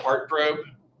this the part probe.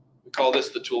 We call this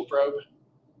the tool probe.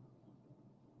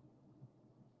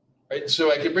 Right,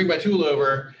 so I can bring my tool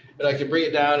over and I can bring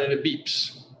it down and it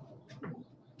beeps.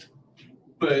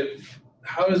 But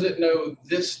how does it know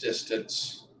this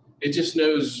distance? It just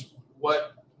knows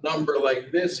what number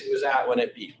like this it was at when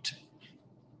it beeped.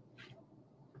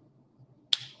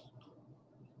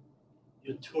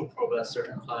 Your tool probe at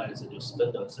certain heights and your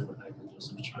spindle at certain height, and do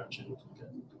some charging to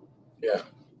get. Yeah.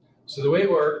 So the way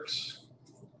it works,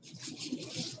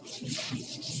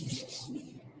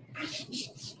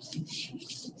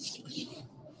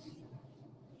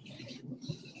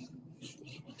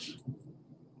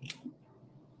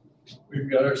 we've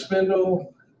got our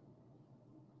spindle.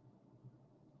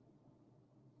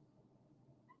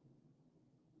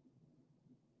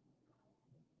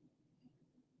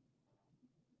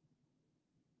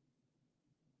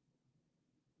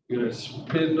 We've got a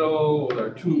spindle with our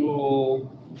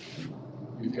tool.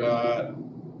 We've got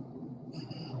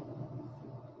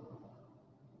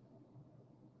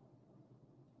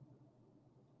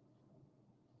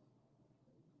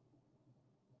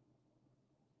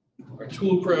our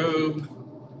tool probe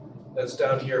that's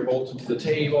down here bolted to the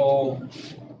table.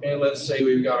 And let's say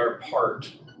we've got our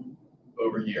part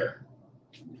over here.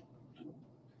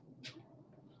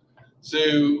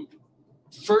 So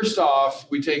first off,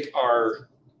 we take our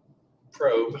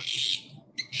probe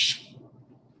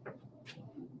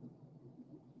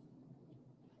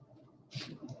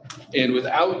and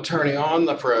without turning on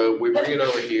the probe, we bring it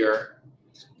over here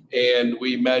and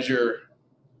we measure,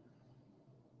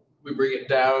 we bring it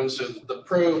down so that the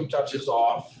probe touches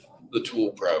off the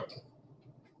tool probe.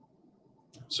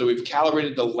 So we've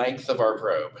calibrated the length of our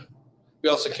probe. We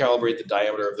also calibrate the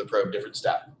diameter of the probe, different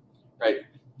step, right?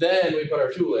 Then we put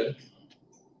our tool in.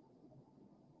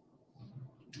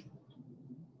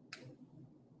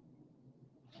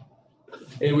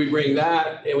 And we bring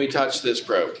that and we touch this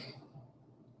probe.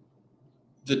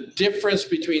 The difference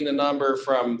between the number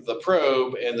from the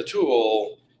probe and the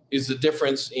tool is the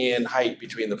difference in height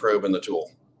between the probe and the tool,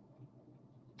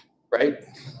 right?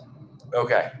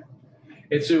 Okay.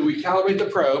 And so we calibrate the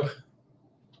probe,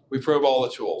 we probe all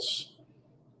the tools.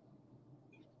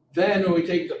 Then when we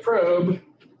take the probe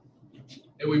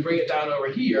and we bring it down over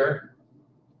here,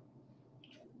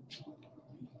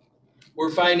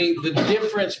 we're finding the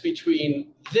difference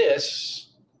between this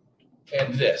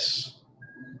and this.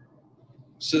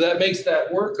 So that makes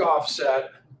that work offset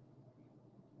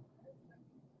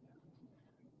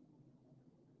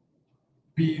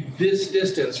be this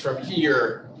distance from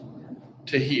here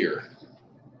to here,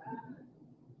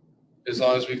 as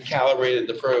long as we've calibrated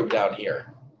the probe down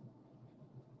here.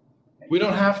 We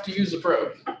don't have to use the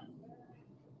probe. And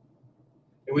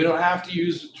we don't have to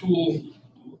use the tool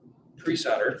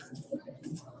pre-center.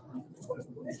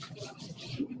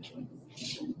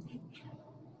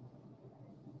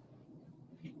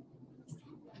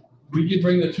 We can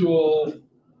bring the tool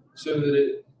so that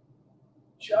it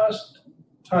just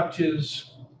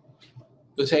touches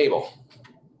the table.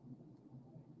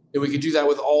 And we can do that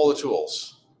with all the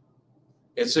tools.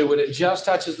 And so when it just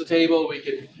touches the table, we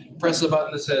can press the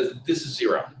button that says, this is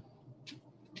 0.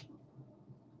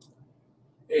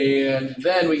 And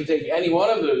then we can take any one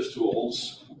of those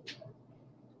tools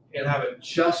and have it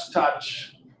just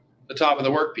touch the top of the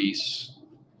workpiece.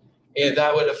 And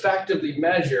that would effectively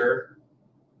measure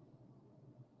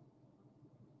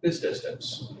this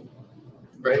distance,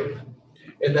 right?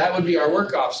 And that would be our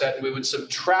work offset, and we would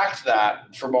subtract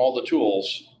that from all the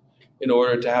tools in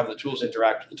order to have the tools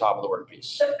interact with the top of the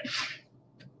workpiece.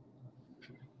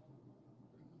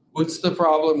 What's the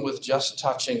problem with just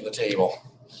touching the table?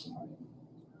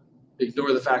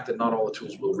 Ignore the fact that not all the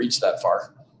tools will reach that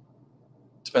far.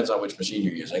 Depends on which machine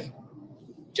you're using.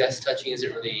 Just touching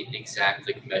isn't really an exact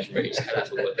like measurement. You just kind of have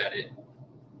to look at it.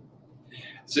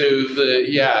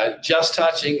 So just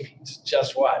touching,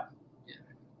 just what?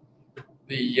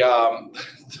 Yeah.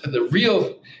 The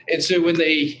real, and so when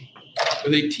they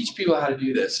teach people how to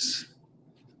do this,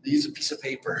 they use a piece of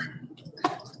paper. I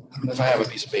don't know if I have a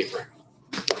piece of paper.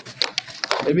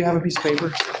 Maybe I have a piece of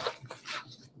paper.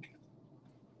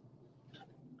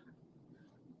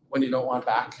 When you don't want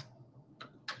back.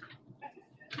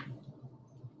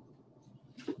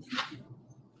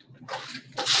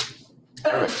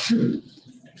 All right.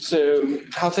 So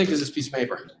how thick is this piece of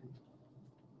paper?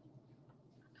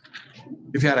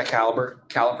 If you had a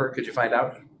caliper, could you find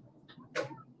out? I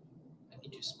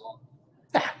think too small.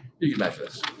 You can measure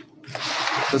this.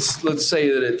 Let's say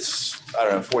that it's, I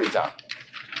don't know, 40 thou.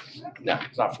 No,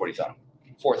 it's not 40 thou.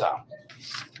 4 thou.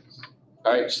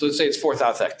 All right, so let's say it's 4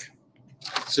 thou thick.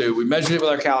 So we measured it with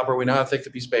our caliper. We know how thick the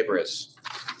piece of paper is.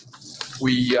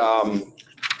 We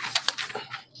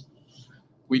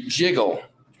jiggle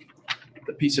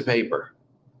the piece of paper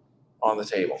on the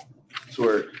table. So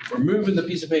we're moving the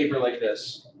piece of paper like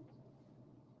this.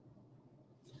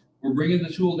 We're bringing the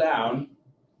tool down.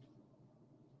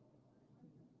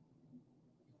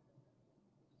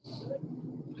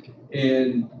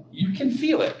 And you can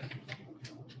feel it.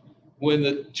 When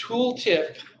the tool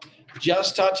tip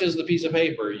just touches the piece of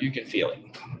paper, you can feel it.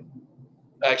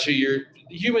 Actually,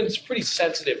 the human's pretty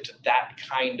sensitive to that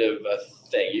kind of a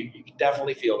thing. You can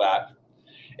definitely feel that.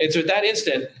 And so at that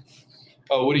instant,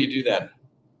 what do you do then?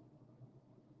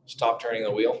 Stop turning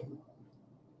the wheel.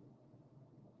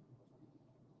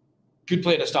 Good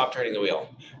plan to stop turning the wheel.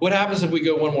 What happens if we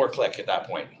go one more click at that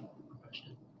point?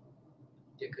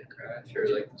 It could crash or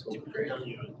like the tool would break.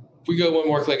 If we go one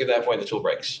more click at that point, the tool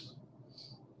breaks.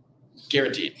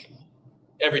 Guaranteed.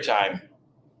 Every time,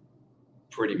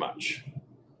 pretty much.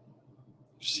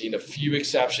 I've seen a few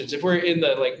exceptions. If we're in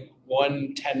the like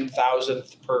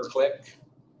 1/10,000th per click,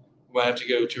 we might have to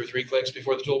go 2 or 3 clicks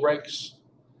before the tool breaks.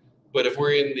 But if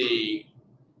we're in the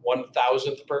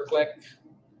 1,000th per click,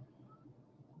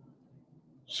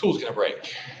 the tool's gonna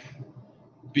break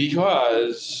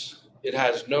because it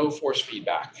has no force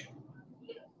feedback.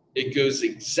 It goes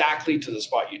exactly to the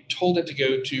spot you told it to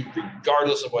go to,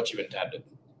 regardless of what you intended.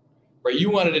 Right?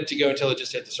 You wanted it to go until it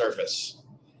just hit the surface.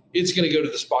 It's going to go to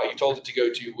the spot you told it to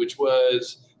go to, which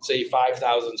was, say, 5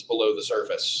 thousandths below the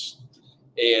surface.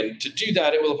 And to do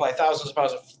that, it will apply thousands of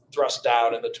pounds of thrust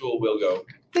down, and the tool will go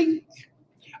ding.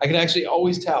 I can actually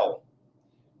always tell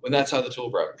when that's how the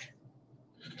tool broke.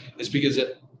 It's because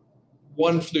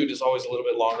one flute is always a little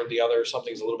bit longer than the other.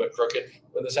 Something's a little bit crooked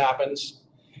when this happens.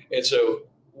 And so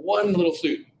one little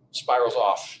flute spirals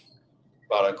off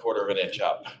about 1/4 of an inch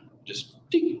up. Just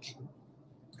ding.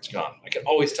 It's gone. I can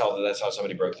always tell that that's how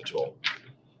somebody broke the tool.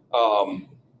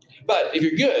 But if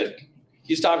you're good,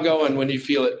 you stop going when you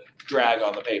feel it drag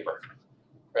on the paper,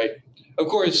 right? Of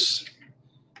course,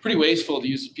 pretty wasteful to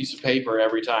use a piece of paper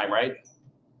every time, right?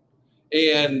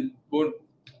 And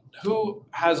who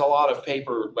has a lot of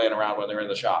paper laying around when they're in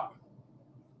the shop?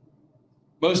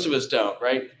 Most of us don't,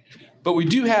 right? But we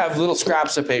do have little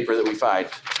scraps of paper that we find.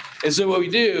 And so what we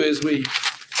do is we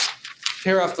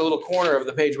tear off the little corner of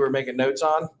the page we're making notes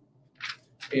on,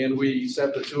 and we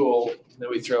set the tool, then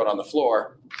we throw it on the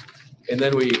floor. And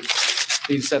then we need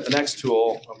to set the next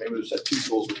tool, or maybe we'll set 2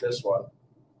 tools with this one.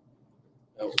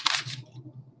 Oh,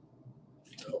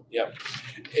 yep.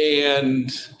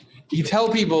 And you tell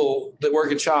people that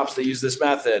work in shops that use this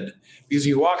method because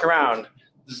you walk around,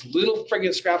 there's little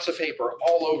friggin' scraps of paper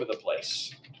all over the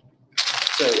place.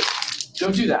 So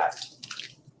don't do that.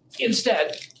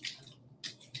 Instead,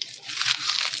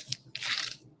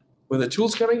 when the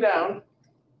tool's coming down,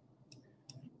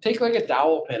 take like a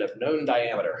dowel pin of known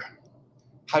diameter.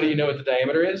 How do you know what the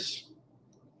diameter is?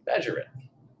 Measure it.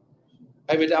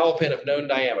 I have a dowel pin of known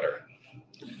diameter.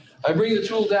 I bring the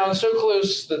tool down so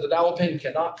close that the dowel pin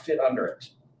cannot fit under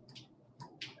it,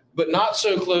 but not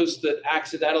so close that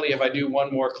accidentally, if I do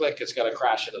one more click, it's going to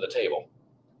crash into the table.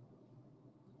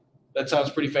 That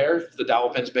sounds pretty fair if the dowel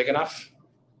pin's big enough.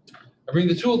 I bring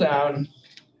the tool down.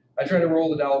 I try to roll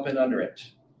the dowel pin under it.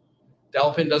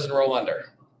 Dowel pin doesn't roll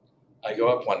under. I go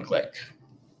up 1 click.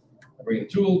 I bring the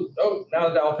tool, oh, now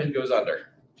the dowel pin goes under.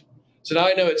 So now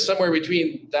I know it's somewhere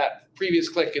between that previous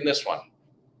click and this one.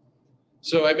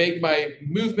 So I make my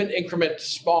movement increment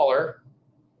smaller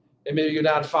and maybe go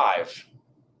down 5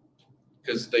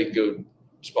 because they go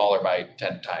smaller by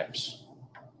 10 times.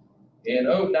 And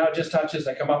oh, now it just touches,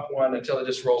 I come up 1 until it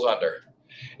just rolls under.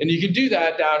 And you can do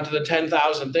that down to the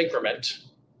 10,000th increment.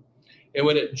 And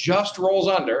when it just rolls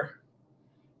under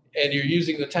and you're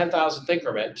using the 10,000th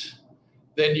increment,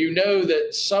 then you know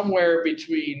that somewhere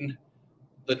between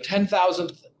the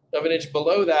 10,000th of an inch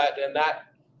below that and that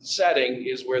setting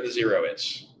is where the 0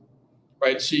 is,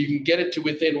 right? So you can get it to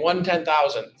within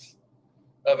 1/10,000th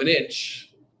of an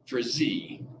inch for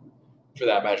Z for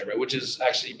that measurement, which is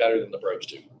actually better than the probes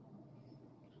do.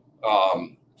 All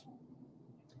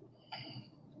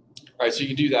right, so you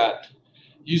can do that.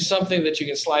 Use something that you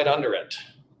can slide under it.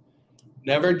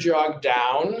 Never jog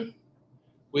down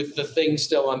with the thing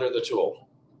still under the tool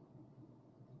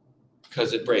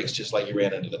because it breaks just like you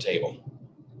ran into the table.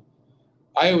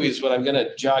 I always, when I'm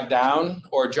gonna jog down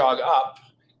or jog up,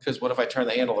 because what if I turn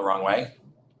the handle the wrong way?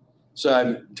 So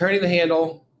I'm turning the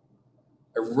handle,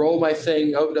 I roll my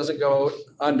thing, oh, it doesn't go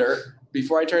under.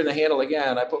 Before I turn the handle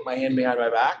again, I put my hand behind my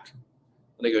back,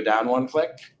 and I go down 1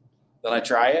 click, then I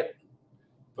try it,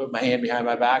 put my hand behind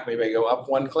my back, maybe I go up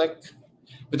 1 click,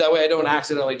 but that way I don't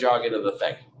accidentally jog into the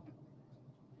thing.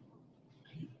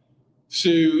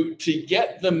 So to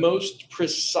get the most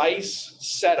precise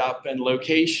setup and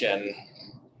location,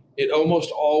 it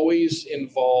almost always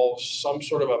involves some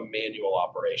sort of a manual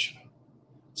operation.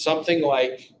 Something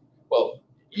like, well,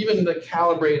 even the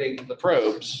calibrating the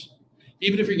probes,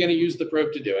 even if you're going to use the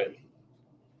probe to do it,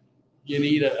 you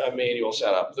need a manual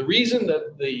setup. The reason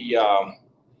that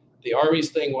the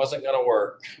Army's thing wasn't going to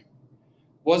work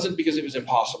wasn't because it was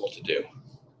impossible to do.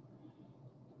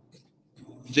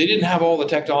 They didn't have all the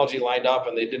technology lined up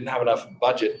and they didn't have enough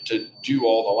budget to do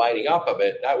all the lining up of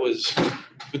it.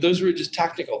 But those were just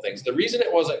technical things. The reason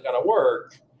it wasn't going to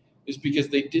work is because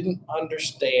they didn't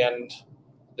understand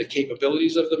the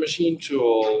capabilities of the machine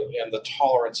tool and the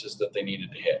tolerances that they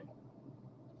needed to hit.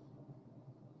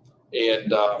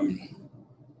 And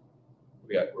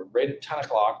we're right at 10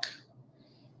 o'clock.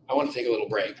 I want to take a little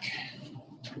break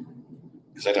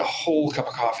because I had a whole cup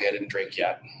of coffee I didn't drink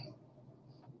yet.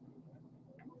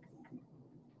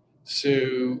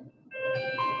 So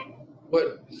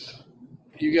what,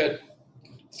 you got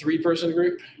 3-person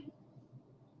group?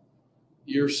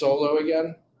 You're solo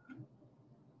again?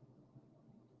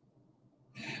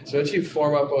 So once you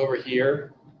form up over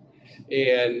here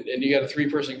and you got a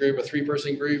 3-person group,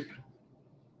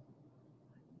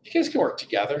 you guys can work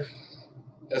together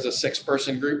as a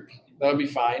 6-person group. That would be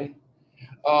fine.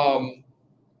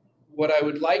 What I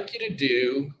would like you to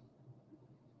do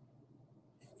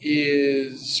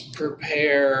is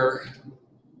prepare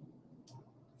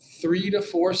 3 to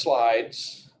 4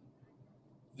 slides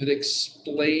that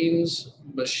explains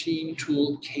machine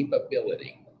tool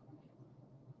capability.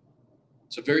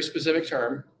 It's a very specific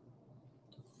term.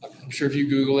 I'm sure if you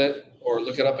Google it or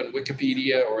look it up in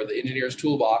Wikipedia or the Engineer's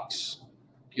Toolbox,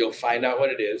 you'll find out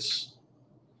what it is.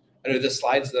 I know the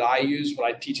slides that I use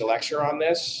when I teach a lecture on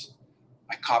this,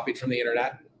 I copied from the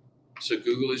internet. So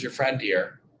Google is your friend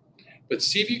here. But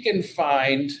see if you can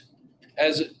find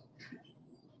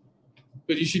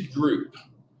but you should group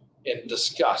and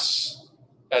discuss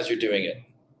as you're doing it.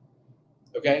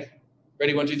 Okay?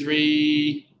 Ready, 1, 2,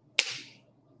 3.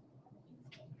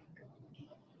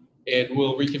 And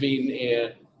we'll reconvene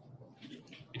in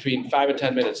between 5 and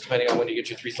 10 minutes, depending on when you get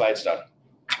your 3 slides done.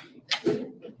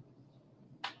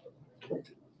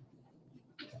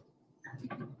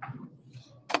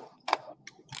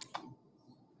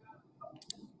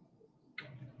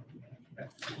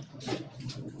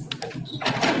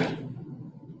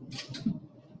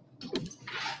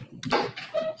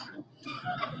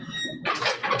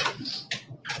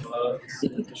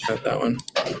 Shut that one.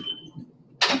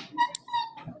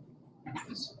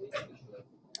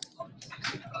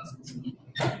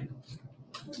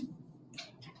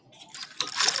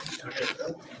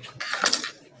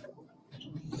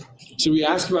 So we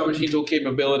ask about machine tool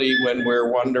capability when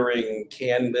we're wondering,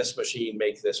 can this machine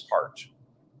make this part?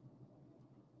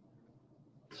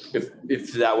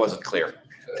 If that wasn't clear.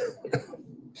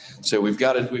 So we've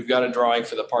got a drawing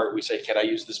for the part. We say, can I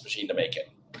use this machine to make it?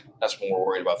 That's when we're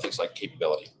worried about things like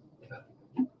capability.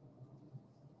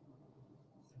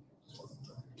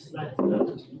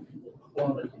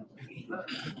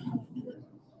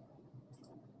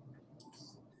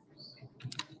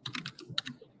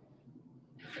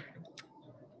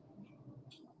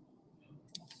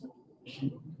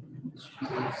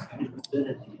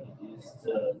 Capability is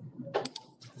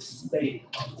the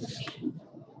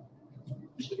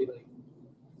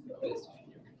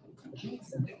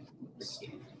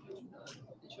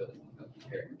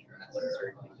compare contrast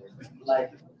certain things.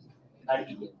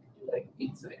 Like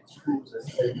inside tools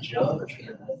as a geometry.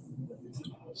 There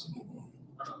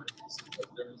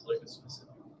was like a specific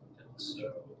intent,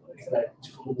 so It's like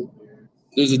tool where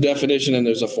There's a definition and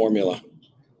there's a formula.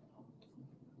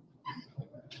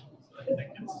 I think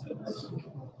it's.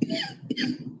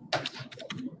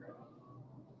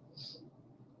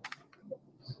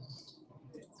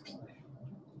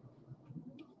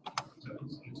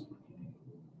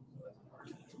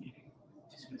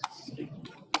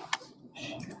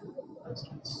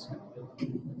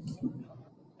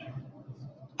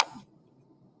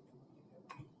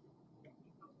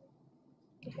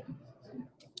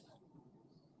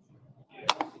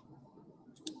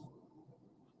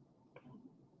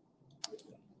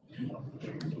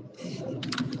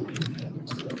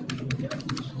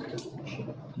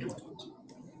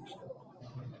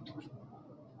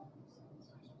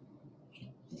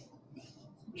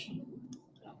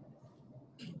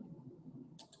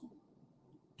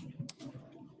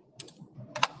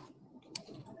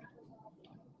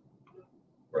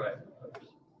 Right.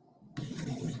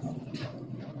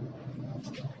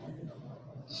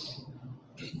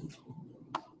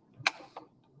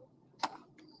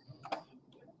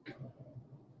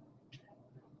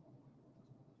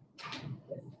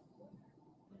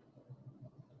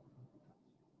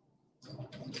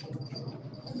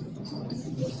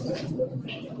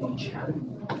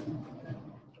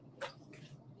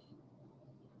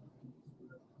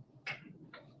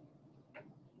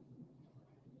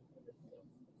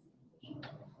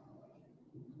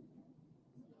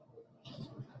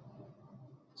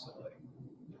 So like,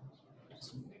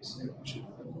 just fix it, which is-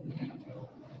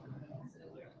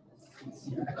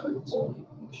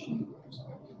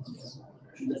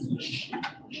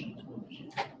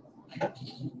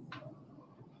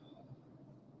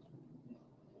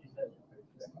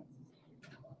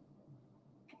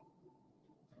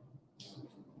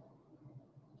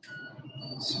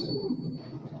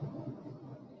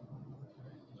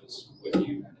 Just what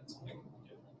you had to make.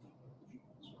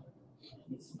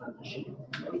 it's not machine.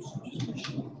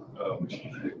 Oh,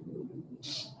 machine.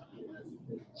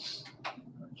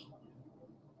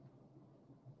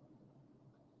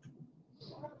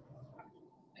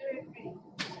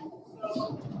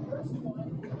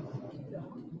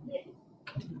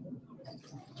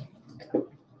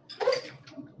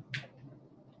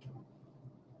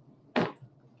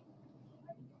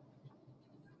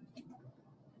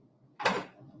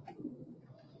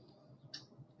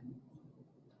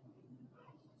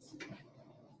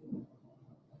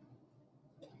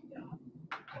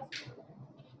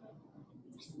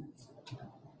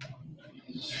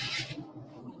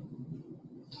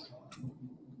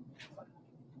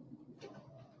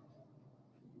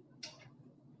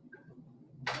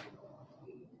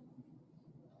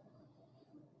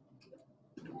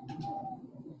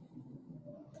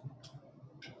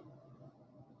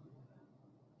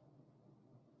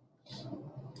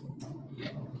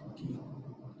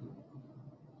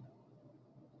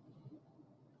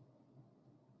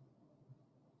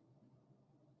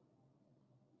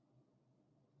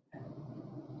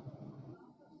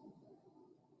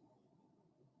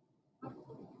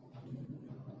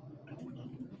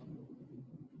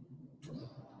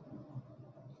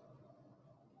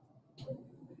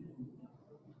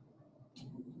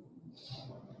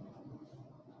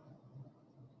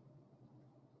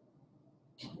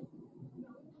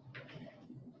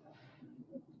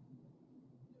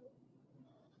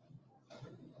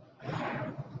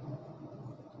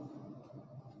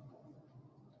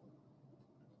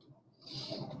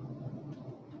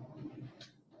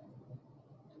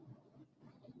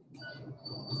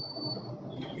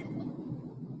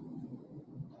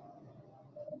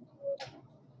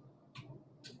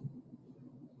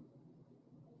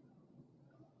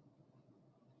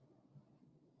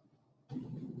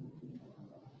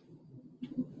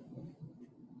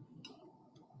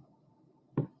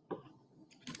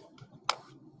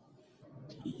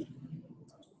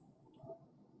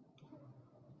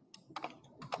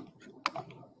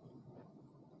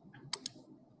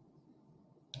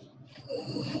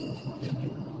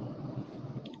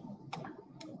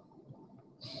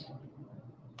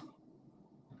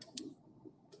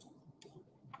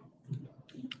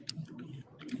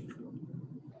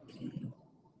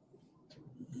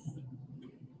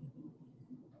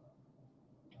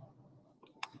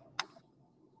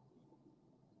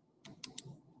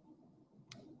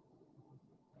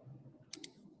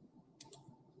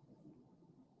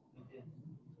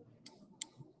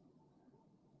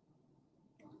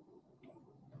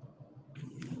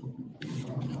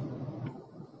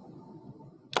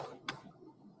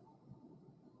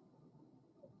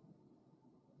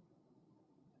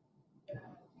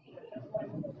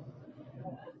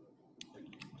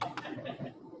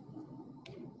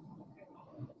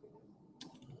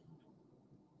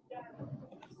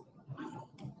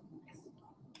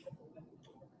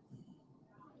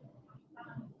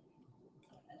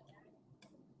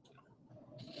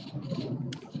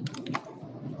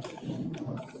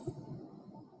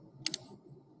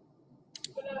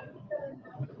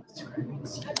 Yeah.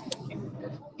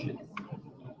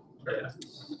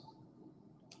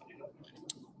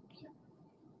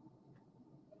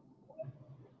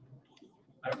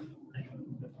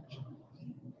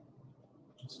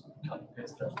 Just cut and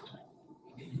paste that.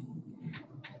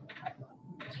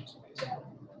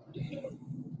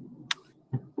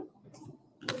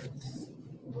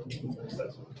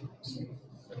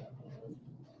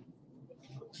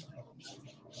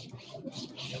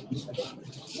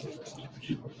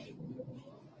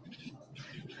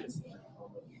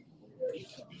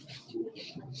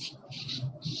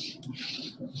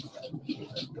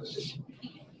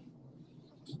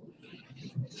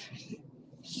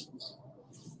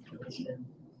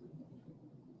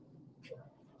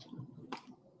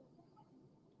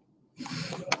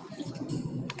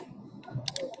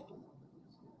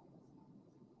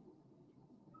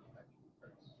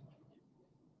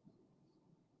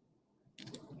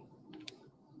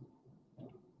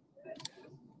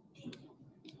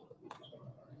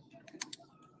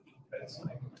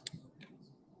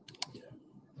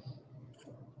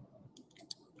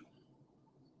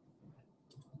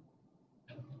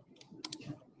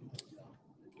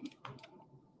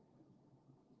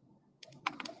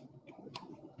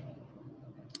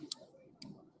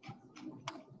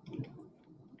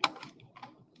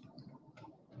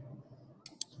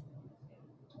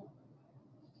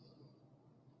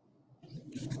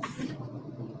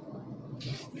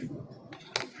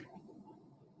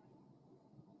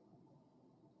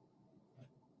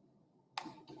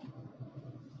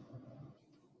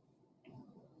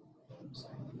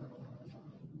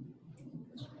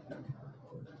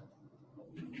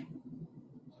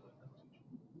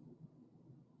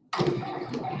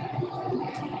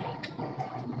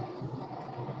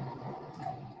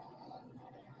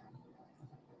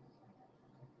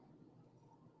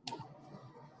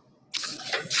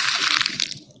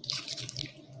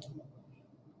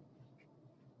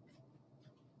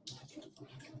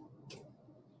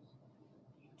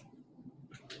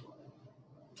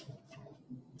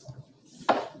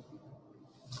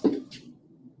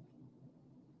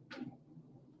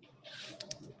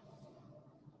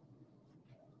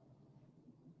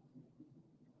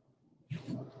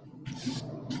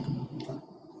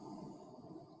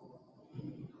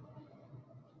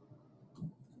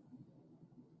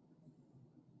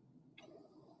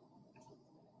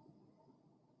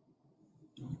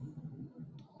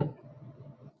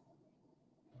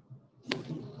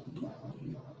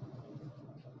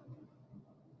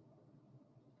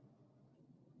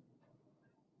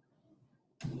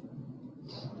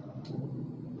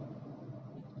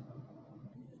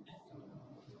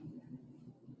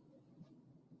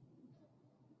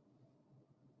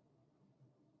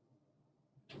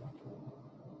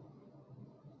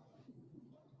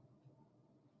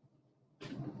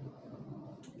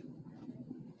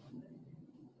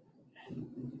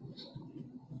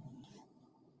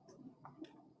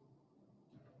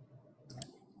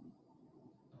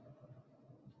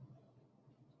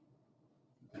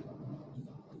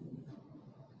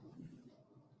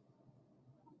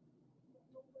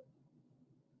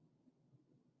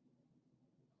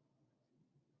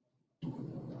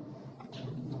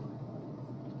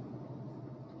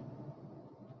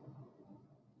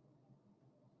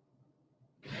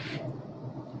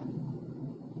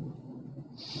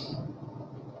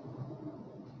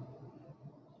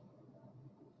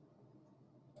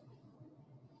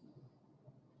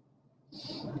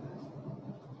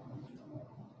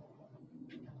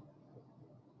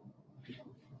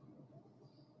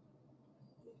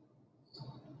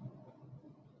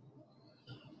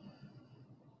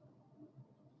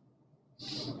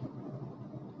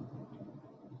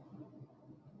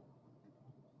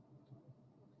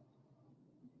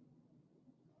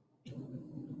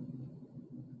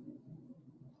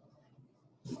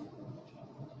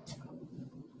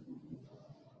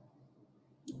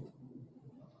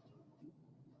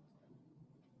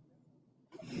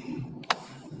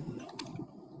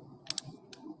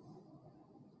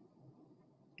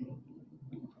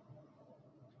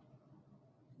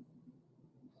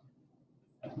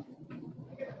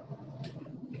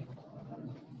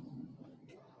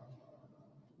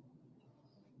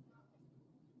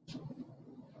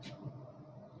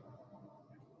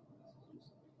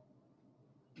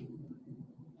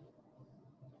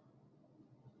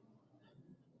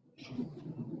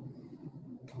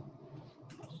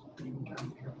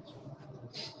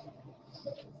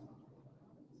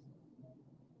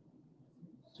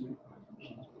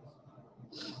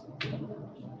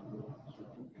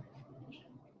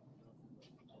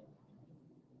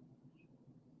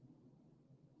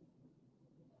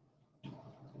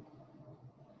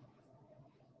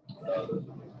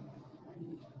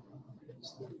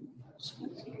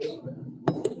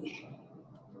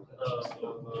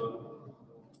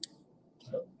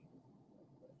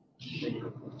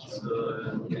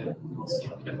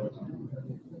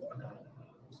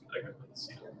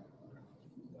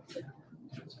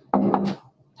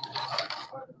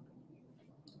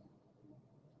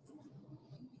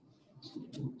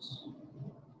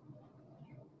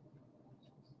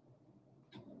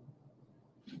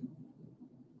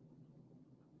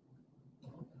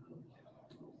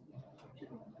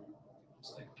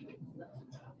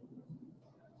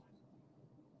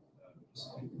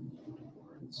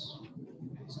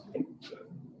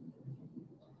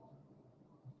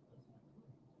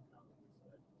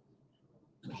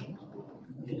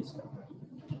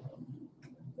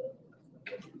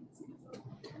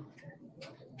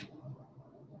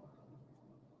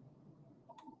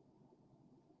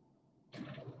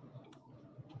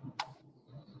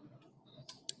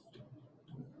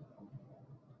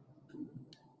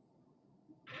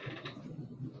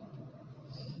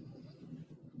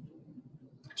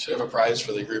 Should have a prize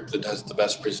for the group that does the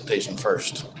best presentation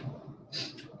first.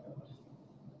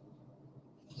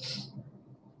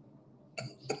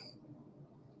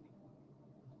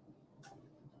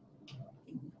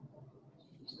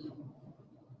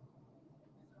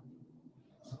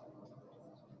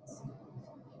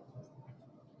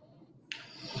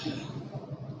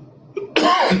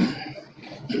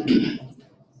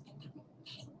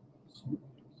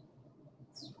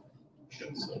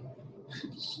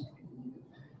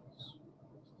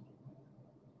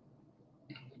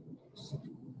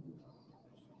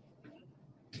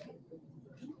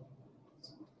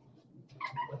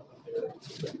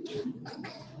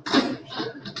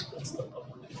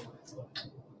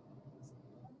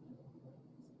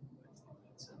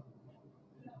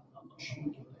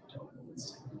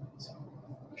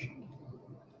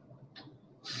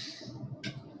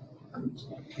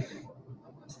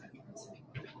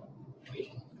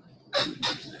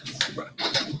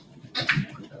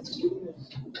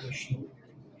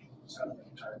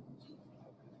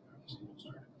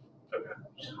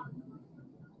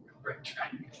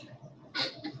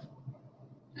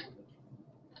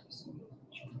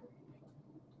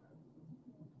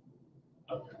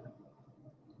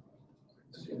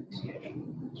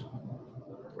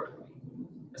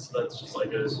 So that's just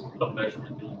like a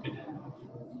measurement that you could have.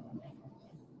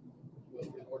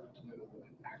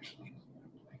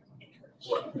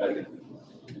 What?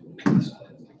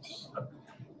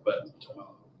 But if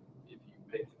you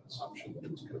make an assumption that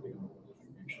it's going to be a normal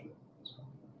distribution, you can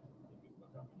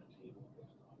look up in the table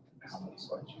how many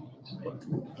slides you need to make.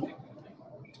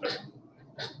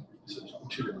 So there's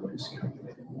two different ways to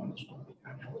calculate it. One is what the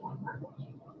actual number was.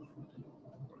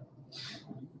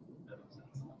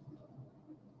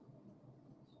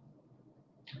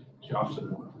 You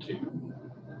often want to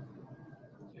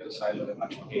get a side of it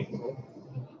much capable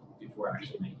before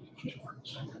actually making each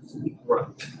charts. Right.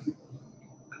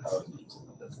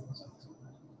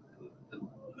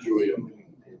 Julia.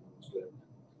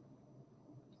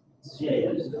 Yeah.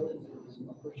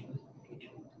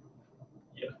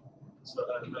 So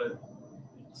that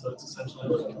so it's essentially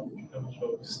like how much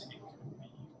focus you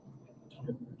can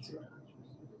be.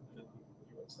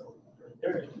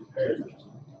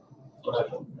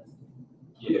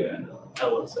 Yeah.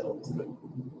 LSL is the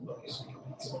most.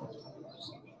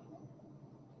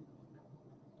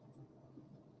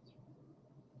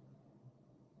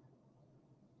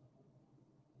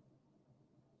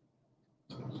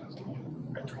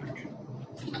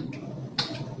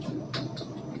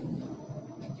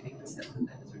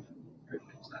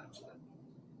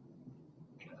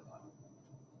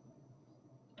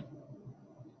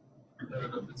 I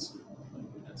don't know if it's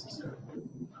necessary.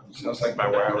 Sounds like my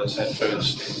wireless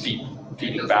headphones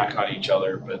feeding back on each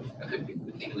other, but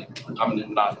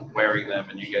I'm not wearing them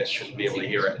and you guys shouldn't be able to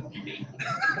hear it.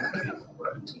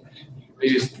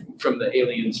 Maybe it's from the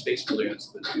alien space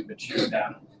balloons that we've been shooting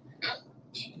down.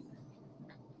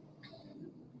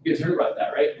 You guys heard about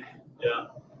that, right? Yeah.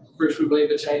 First we blame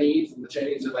the Chinese, and the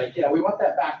Chinese are like, yeah, we want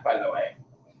that back, by the way.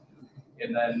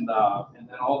 And then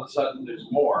all of a sudden there's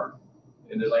more.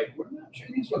 And they're like, well, the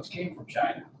Chinese ones came from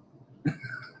China. The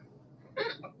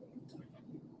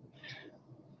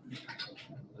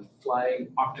flying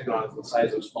octagons the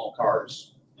size of small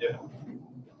cars. Yeah.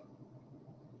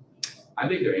 I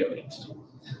think they're aliens.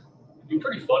 It'd be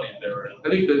pretty funny if they were. I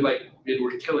think they're like,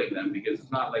 we're killing them because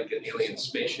it's not like an alien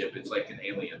spaceship, it's like an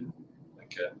alien,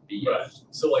 like a bee. Right.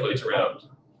 So like it's around.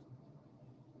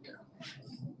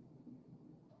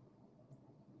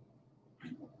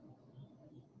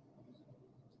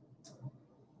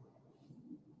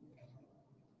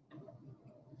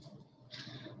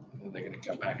 then they're gonna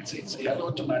come back and say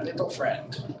hello to my little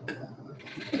friend.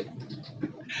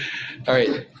 All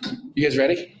right, you guys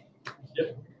ready?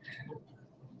 Yep.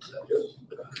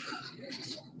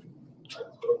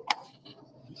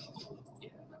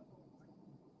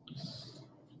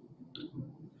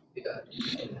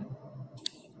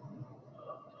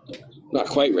 Not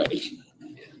quite ready.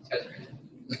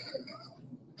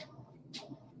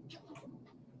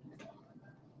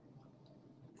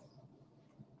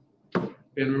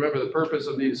 And remember, the purpose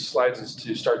of these slides is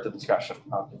to start the discussion,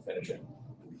 not to finish it.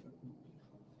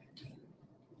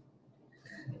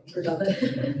 Forgot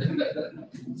that.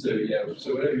 So yeah,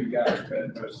 so whatever you got, go ahead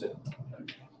and post it.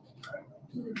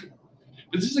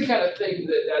 This is the kind of thing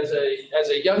that as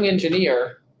a young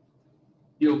engineer,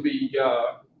 you'll be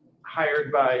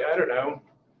hired by, I don't know,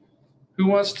 who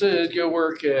wants to go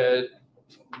work at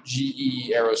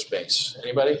GE Aerospace?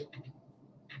 Anybody?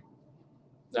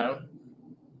 No?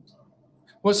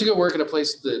 Who wants to go work at a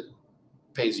place that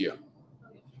pays you?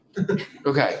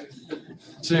 Okay.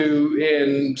 So,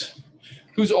 and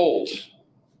who's old?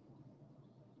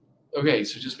 Okay,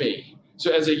 so just me.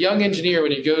 So as a young engineer,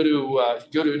 when you go to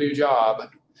a new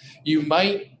job, you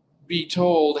might be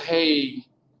told, hey,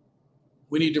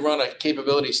 we need to run a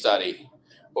capability study,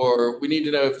 or we need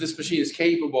to know if this machine is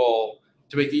capable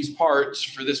to make these parts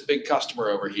for this big customer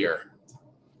over here.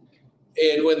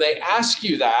 And when they ask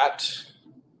you that,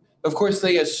 of course,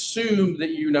 they assume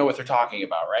that you know what they're talking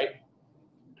about, right?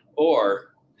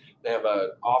 Or they have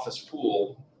an office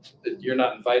pool that you're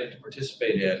not invited to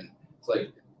participate in. It's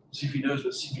like, see if he knows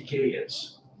what CPK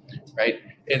is, right?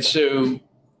 And so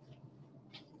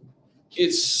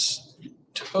it's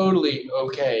totally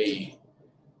okay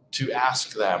to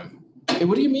ask them, hey,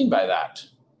 what do you mean by that?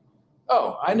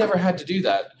 Oh, I never had to do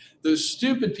that. Those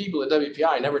stupid people at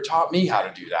WPI never taught me how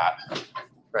to do that,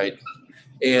 right?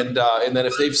 And then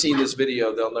if they've seen this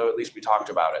video, they'll know at least we talked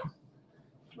about it.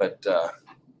 But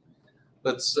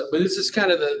this is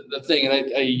kind of the thing,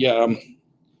 and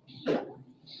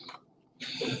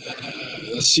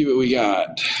let's see what we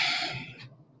got.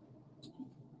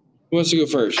 Who wants to go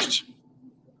first?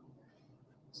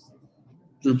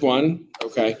 Group one?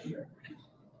 Okay.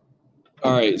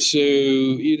 All right, so,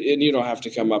 you don't have to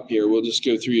come up here. We'll just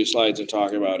go through your slides and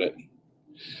talk about it.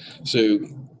 So,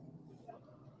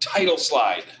 title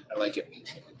slide. I like it.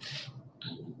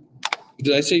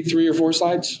 Did I say 3 or 4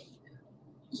 slides?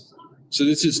 So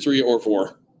this is 3 or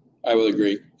 4. I will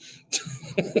agree.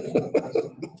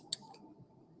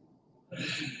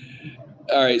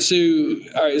 All right. So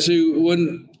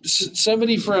when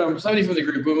somebody from the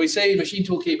group, when we say machine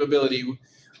tool capability,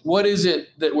 what is it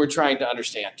that we're trying to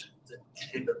understand? The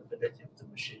capability of the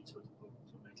machine to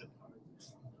make a part.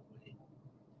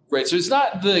 Right. So it's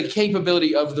not the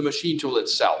capability of the machine tool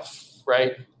itself,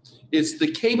 right? It's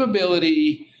the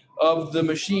capability of the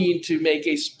machine to make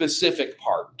a specific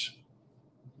part.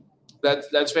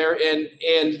 That's fair.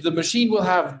 And the machine will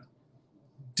have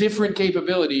different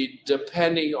capability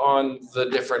depending on the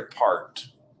different part.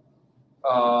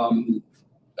 And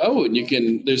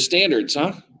there's standards,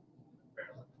 huh?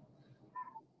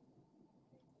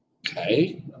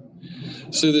 Okay.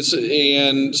 So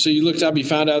you looked up, you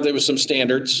found out there was some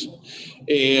standards,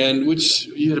 and which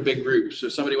you had a big group. So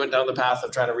somebody went down the path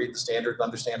of trying to read the standard and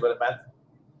understand what it meant?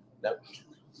 No.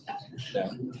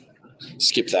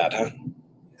 Skip that, huh?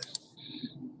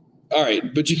 All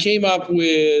right, but you came up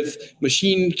with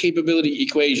machine capability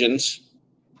equations.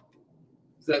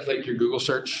 Is that like your Google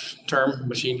search term,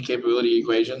 machine capability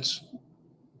equations?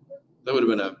 That would have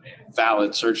been a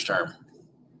valid search term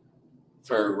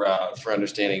for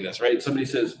understanding this, right? Somebody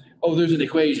says, oh, there's an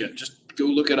equation, just go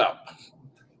look it up.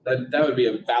 That would be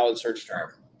a valid search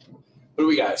term. What do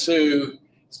we got? So,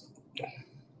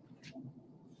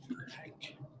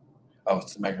 oh,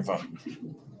 it's the microphone.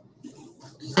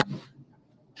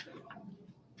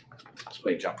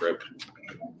 Wait, jump rope.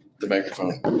 The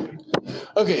microphone.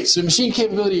 Okay, so machine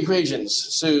capability equations.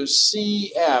 So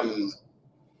CM.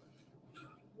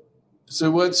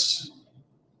 So what's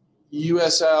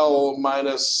USL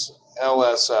minus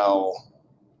LSL?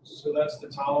 So that's the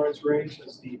tolerance range,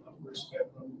 that's the upper spec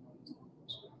limit.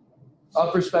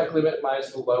 Upper spec limit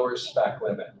minus the lower spec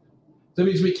limit. So that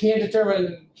means we can't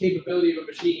determine capability of a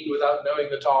machine without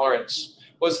knowing the tolerance.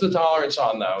 What's the tolerance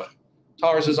on though?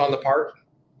 Tolerance is on the part.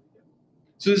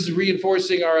 So this is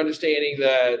reinforcing our understanding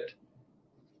that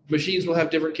machines will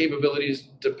have different capabilities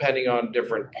depending on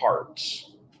different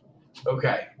parts.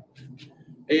 Okay.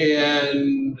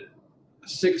 And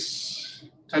 6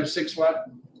 times 6 what?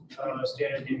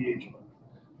 Standard deviation.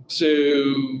 So,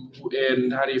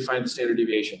 and how do you find the standard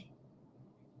deviation?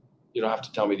 You don't have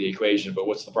to tell me the equation, but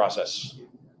what's the process?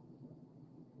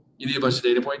 You need a bunch of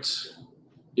data points.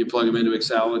 You plug them into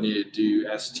Excel and you do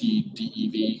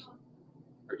stdev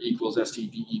or equals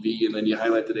stdev, and then you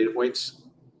highlight the data points.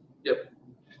 Yep.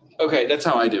 Okay, that's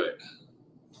how I do it.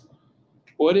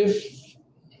 What if,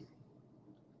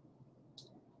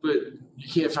 but you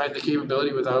can't find the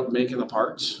capability without making the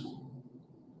parts?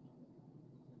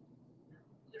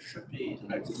 There should be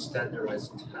like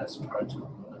standardized test part.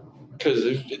 Because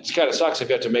it kind of sucks if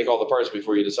you have to make all the parts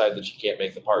before you decide that you can't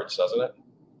make the parts, doesn't it?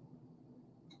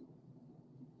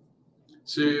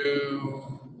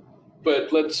 So,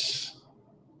 but let's,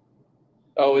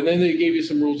 oh, and then they gave you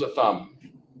some rules of thumb.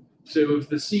 So if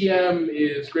the CM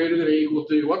is greater than or equal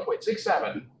to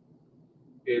 1.67,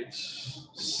 it's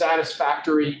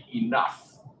satisfactory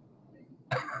enough.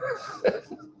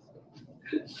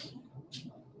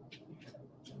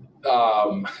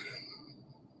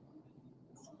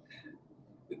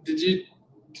 Did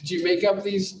you make up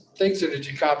these things, or did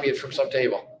you copy it from some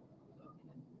table?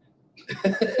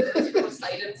 From a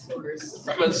cited source.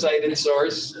 From a cited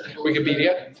source,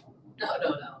 Wikipedia? No.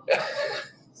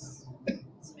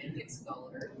 Semantic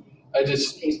scholar. I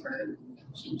just, Paper.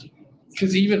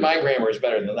 because even my grammar is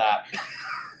better than that.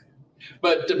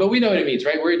 But we know what it means,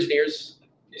 right? We're engineers,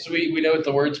 so we know what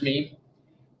the words mean.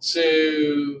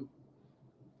 So,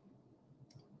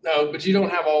 no, but you don't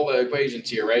have all the equations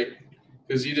here, right?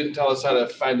 Because you didn't tell us how to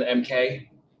find the MK.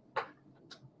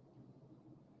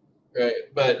 Right,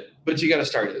 but you got to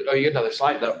start it. Oh, you got another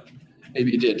slide though.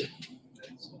 Maybe you did.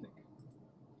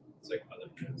 It's like other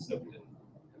trends that we didn't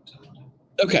have time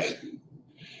to. Okay.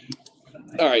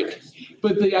 All right.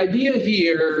 But the idea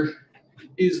here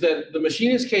is that the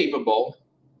machine is capable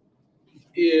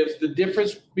if the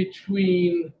difference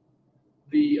between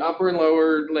the upper and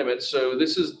lower limits, so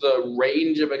this is the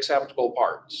range of acceptable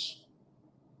parts,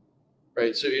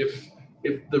 right? So if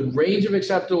the range of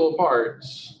acceptable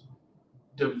parts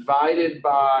divided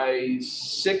by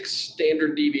 6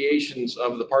 standard deviations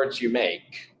of the parts you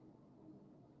make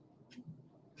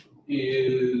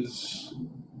is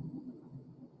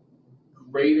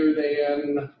greater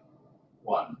than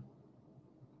 1,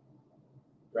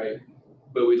 right?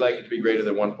 But we'd like it to be greater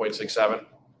than 1.67.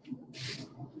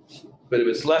 But if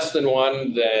it's less than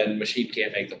 1, then machine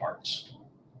can't make the parts.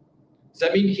 Does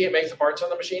that mean you can't make the parts on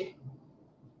the machine?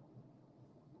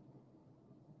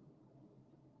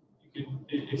 You could,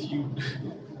 if you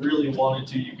really wanted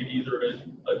to, you could either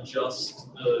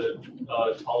adjust the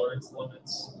tolerance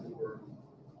limits or.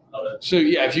 So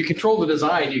yeah, if you control the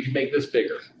design, you can make this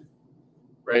bigger,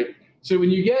 right? So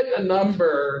when you get a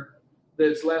number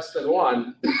that's less than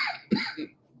 1,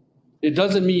 it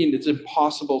doesn't mean it's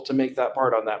impossible to make that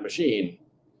part on that machine.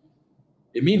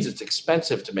 It means it's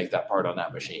expensive to make that part on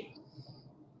that machine.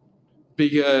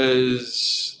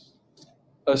 Because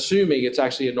assuming it's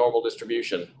actually a normal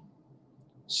distribution,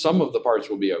 some of the parts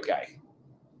will be okay.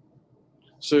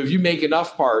 So if you make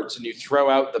enough parts and you throw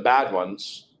out the bad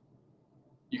ones,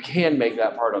 you can make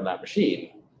that part on that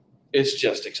machine. It's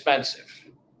just expensive.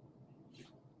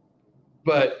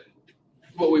 But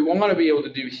what we want to be able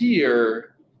to do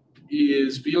here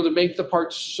is be able to make the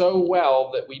part so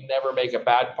well that we never make a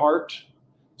bad part,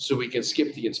 so we can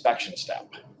skip the inspection step.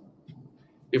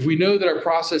 If we know that our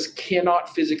process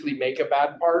cannot physically make a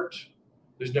bad part,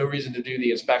 there's no reason to do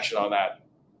the inspection on that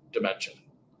dimension.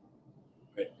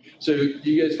 Right. So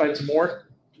you guys find some more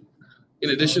in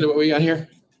addition to what we got here?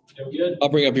 Yeah, we good. I'll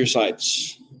bring up your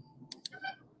slides.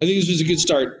 I think this was a good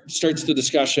start. Starts the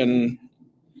discussion.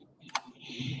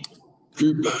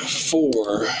 Group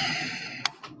 4.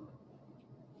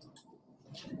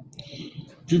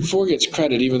 Group 4 gets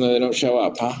credit even though they don't show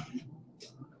up, huh?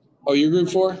 Oh, you're group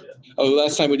 4? Oh,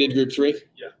 last time we did group 3?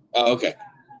 Yeah. Oh, okay.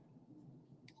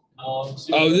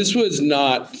 This was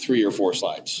not 3 or 4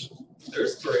 slides.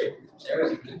 There's 3.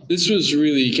 This was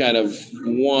really kind of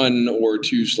 1 or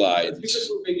 2 slides. Because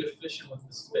we're being efficient with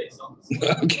the space on this.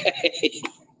 Okay.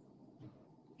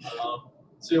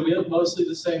 So we have mostly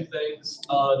the same things.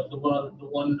 The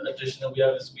one addition that we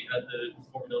have is we had the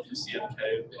formula for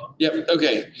CMK. Yep.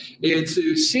 Okay. And so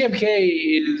CMK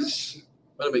is.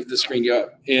 I'm gonna make the screen go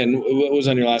up. And what was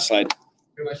on your last slide?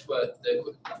 Pretty much what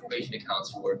the equation accounts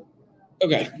for.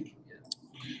 Okay.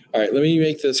 All right. Let me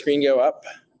make the screen go up.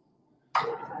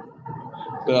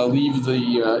 But I'll leave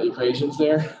the equations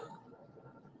there.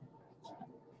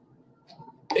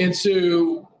 And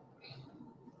so.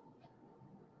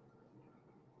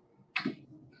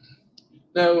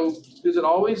 Now, is it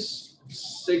always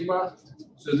sigma?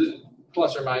 So is it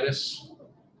plus or minus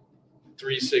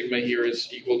 3 sigma here is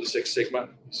equal to 6 sigma?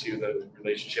 You see the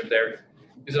relationship there?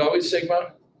 Is it always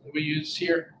sigma that we use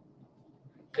here?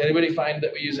 Anybody find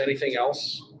that we use anything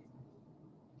else?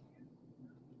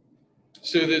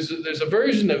 So there's a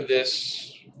version of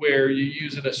this where you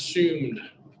use an assumed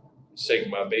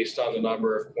sigma based on the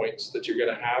number of points that you're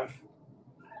going to have.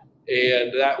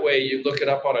 And that way you look it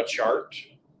up on a chart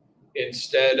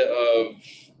instead of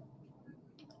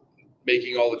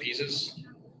making all the pieces.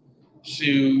 So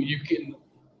you can,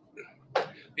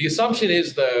 the assumption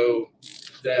is though,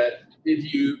 that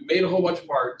if you made a whole bunch of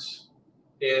parts,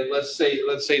 and let's say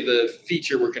the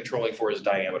feature we're controlling for is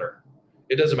diameter.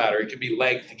 It doesn't matter. It could be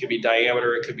length, it could be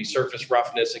diameter, it could be surface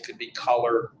roughness, it could be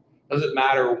color. Doesn't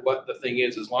matter what the thing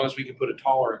is, as long as we can put a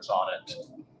tolerance on it,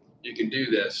 you can do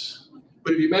this.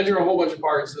 But if you measure a whole bunch of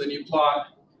parts, then you plot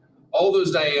all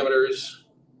those diameters.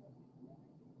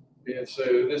 And so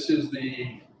this is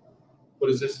the,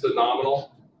 what is this, the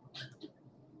nominal?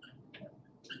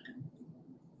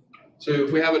 So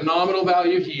if we have a nominal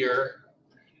value here,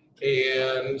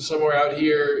 and somewhere out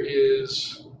here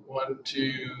is 1,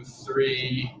 2,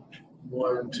 3,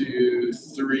 1, 2,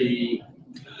 3.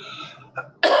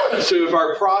 So if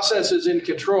our process is in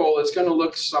control, it's going to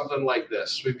look something like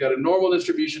this. We've got a normal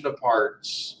distribution of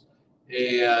parts,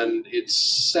 and it's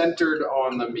centered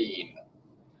on the mean.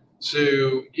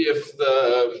 So if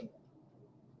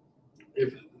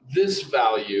this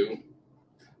value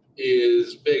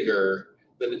is bigger,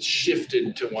 then it's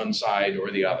shifted to one side or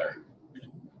the other.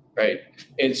 Right,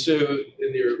 and so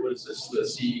in there, what is this?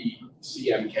 The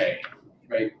CMK,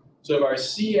 right? So if our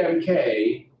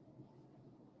CMK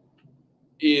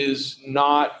is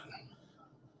not,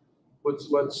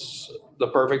 what's the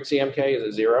perfect CMK? Is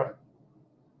it 0?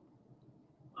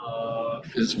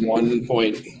 Is 1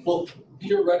 point. Well,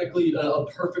 theoretically, a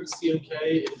perfect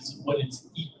CMK is when it's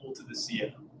equal to the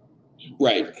CM.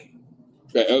 Right.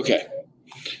 Right. Okay.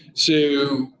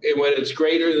 So when it's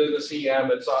greater than the CM,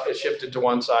 it's shifted to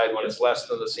one side. When it's less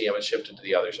than the CM, it's shifted to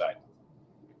the other side.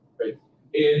 Right.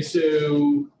 And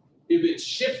so if it's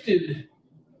shifted,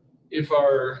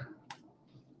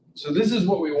 so this is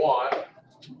what we want.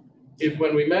 If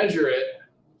when we measure it,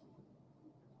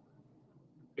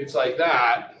 it's like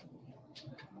that,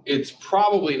 it's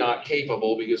probably not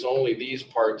capable because only these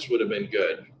parts would have been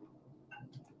good.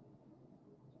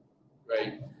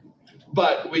 Right.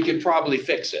 But we could probably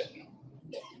fix it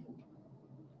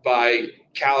by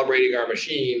calibrating our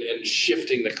machine and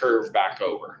shifting the curve back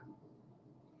over.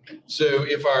 So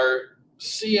if our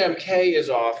CMK is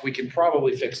off, we can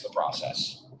probably fix the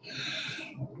process.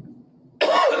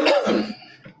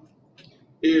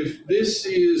 If this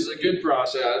is a good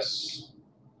process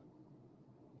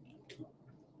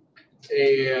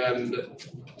and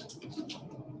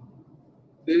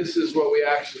this is what we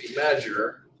actually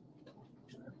measure,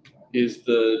 is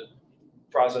the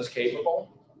process capable?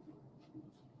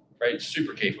 Right,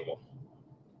 super capable.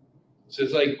 So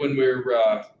it's like when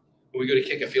we go to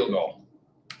kick a field goal.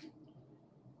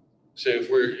 So if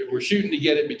we're shooting to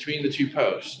get it between the two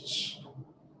posts,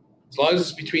 as long as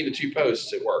it's between the two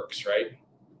posts, it works, right?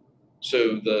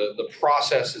 So the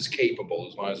process is capable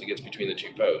as long as it gets between the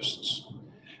two posts.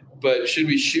 But should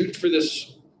we shoot for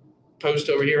this post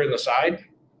over here on the side?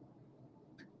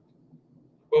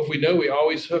 Well, if we know we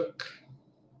always hook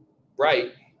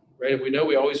right? If we know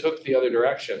we always hook the other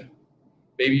direction,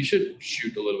 maybe you should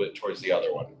shoot a little bit towards the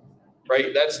other one,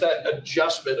 right? That's that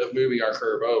adjustment of moving our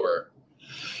curve over.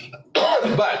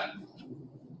 But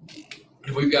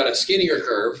if we've got a skinnier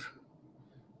curve,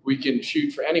 we can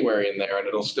shoot for anywhere in there and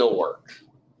it'll still work,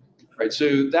 right?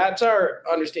 So that's our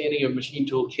understanding of machine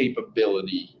tool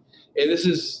capability. And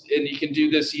you can do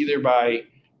this either by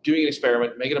doing an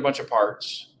experiment, making a bunch of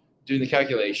parts, doing the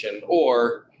calculation,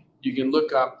 or you can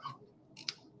look up,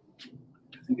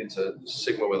 I think it's a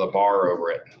sigma with a bar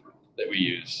over it that we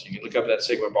use. You can look up that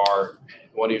sigma bar in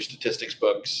one of your statistics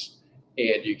books,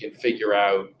 and you can figure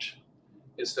out,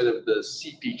 instead of the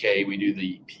CPK, we do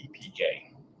the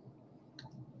PPK.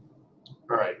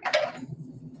 All right.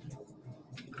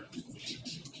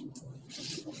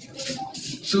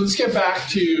 So let's get back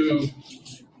to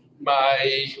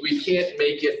we can't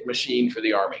make it machine for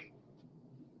the Army.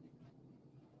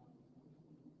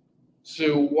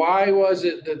 So why was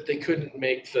it that they couldn't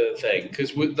make the thing?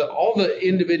 Because with all the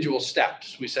individual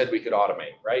steps, we said we could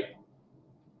automate, right?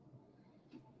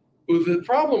 Well, the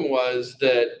problem was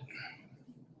that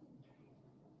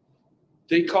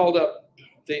they called up,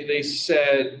 they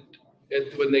said,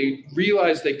 when they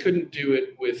realized they couldn't do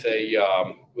it with a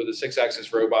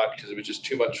 6-axis robot because it was just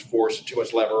too much force and too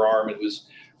much lever arm, it was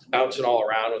bouncing all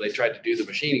around when they tried to do the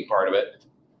machining part of it.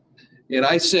 And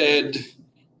I said,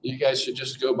 you guys should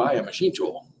just go buy a machine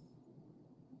tool.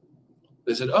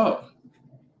 They said, oh,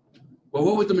 well,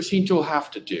 what would the machine tool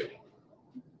have to do?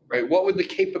 Right? What would the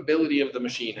capability of the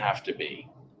machine have to be?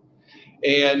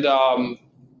 And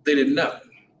they didn't know,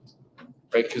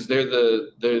 right? Because they're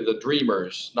the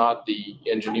dreamers, not the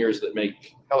engineers that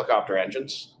make helicopter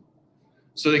engines.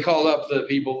 So they called up the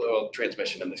people, well,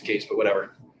 transmission in this case, but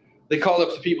whatever. They called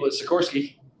up the people at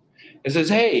Sikorsky and says,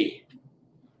 hey,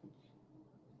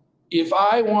 if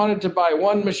I wanted to buy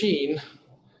one machine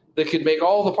that could make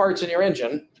all the parts in your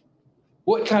engine,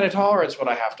 what kind of tolerance would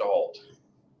I have to hold?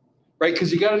 Right?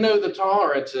 Because you got to know the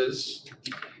tolerances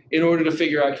in order to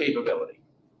figure out capability.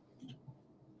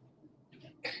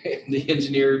 The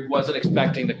engineer wasn't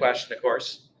expecting the question, of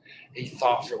course. He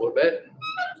thought for a little bit.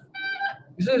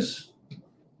 He says,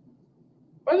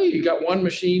 I think you got one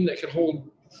machine that can hold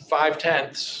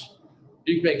 5/10.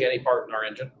 You can make any part in our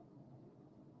engine.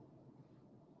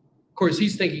 Of course,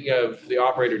 he's thinking of the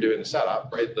operator doing the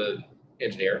setup, right? The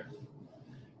engineer.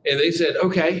 And they said,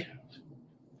 okay,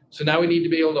 so now we need to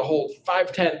be able to hold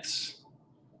 5/10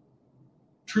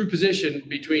 true position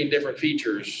between different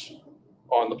features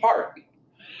on the part.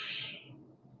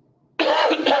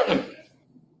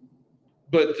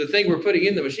 But the thing we're putting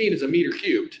in the machine is a meter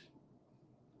cubed.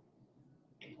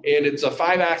 And it's a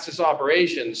 5-axis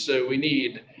operation, so we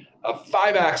need a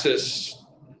 5-axis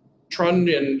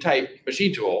trunnion type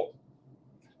machine tool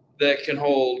that can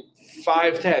hold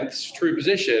 5/10 true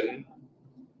position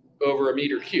over a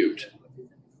meter cubed.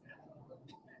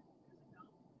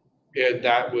 And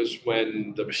that was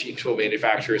when the machine tool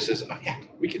manufacturer says, oh yeah,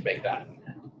 we can make that.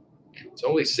 It's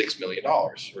only $6 million,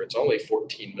 or it's only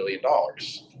 $14 million,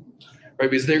 right?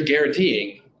 Because they're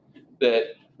guaranteeing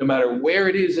that no matter where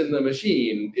it is in the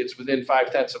machine, it's within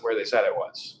 5/10 of where they said it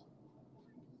was,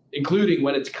 including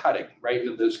when it's cutting, right?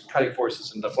 Those cutting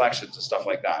forces and deflections and stuff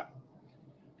like that.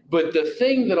 But the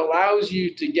thing that allows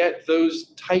you to get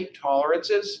those tight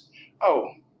tolerances,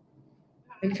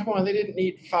 and come on, they didn't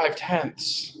need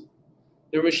 5/10.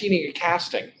 They were machining a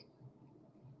casting.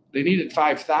 They needed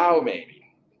 5 thou maybe,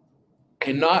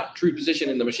 and not true position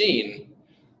in the machine,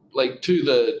 like to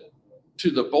the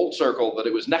bolt circle that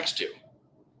it was next to,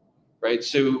 right?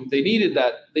 So they needed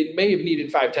that. They may have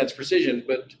needed 5/10 precision,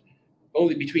 but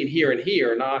only between here and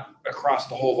here, not across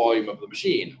the whole volume of the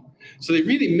machine. So they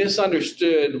really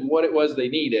misunderstood what it was they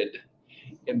needed,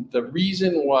 and the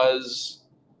reason was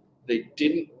they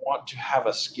didn't want to have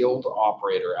a skilled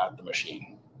operator at the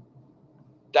machine.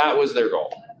 That was their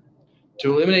goal,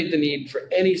 to eliminate the need for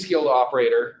any skilled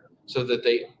operator so that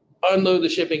they unload the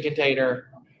shipping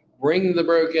container, bring the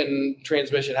broken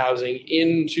transmission housing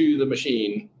into the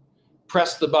machine,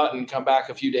 press the button, come back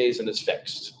a few days, and it's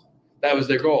fixed. That was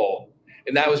their goal,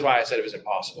 and that was why I said it was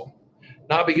impossible.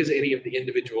 Not because any of the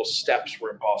individual steps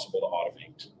were impossible to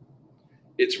automate.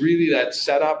 It's really that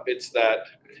setup, it's that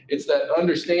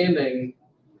understanding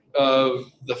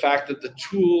of the fact that the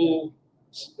tool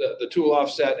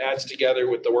offset adds together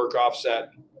with the work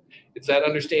offset. It's that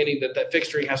understanding that that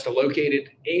fixturing has to locate it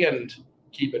and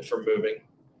keep it from moving,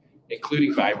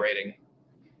 including vibrating.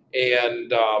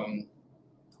 And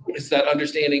it's that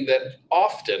understanding that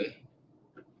often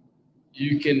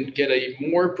you can get a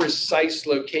more precise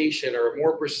location or a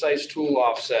more precise tool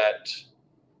offset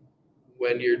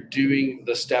when you're doing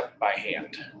the step by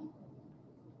hand.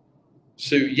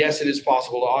 So yes, it is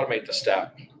possible to automate the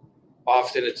step.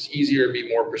 Often it's easier to be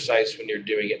more precise when you're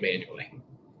doing it manually.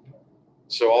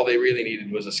 So all they really needed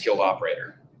was a skilled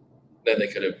operator. Then they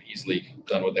could have easily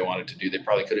done what they wanted to do. They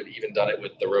probably could have even done it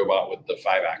with the robot with the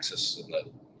 5-axis and the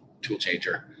tool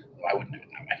changer. I wouldn't do it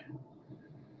that way.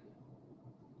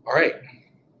 All right.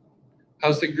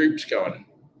 How's the groups going?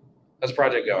 How's the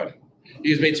project going?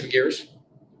 You guys made some gears?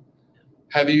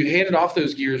 Have you handed off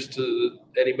those gears to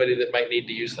anybody that might need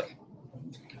to use them?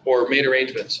 Or made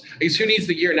arrangements? I guess who needs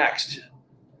the gear next?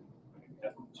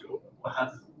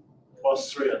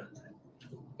 Plus 3 of them.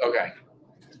 Okay.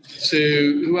 So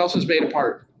who else has made a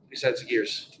part besides the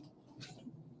gears?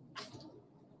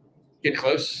 Get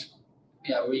close?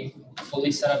 Yeah, we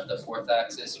fully set up the 4th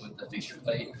axis with the fixture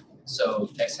plate. So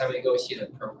next time we go, see the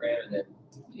program and then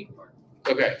take apart.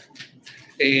 Okay.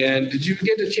 And did you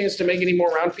get a chance to make any more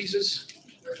round pieces?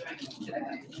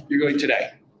 You're going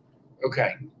today?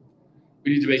 Okay.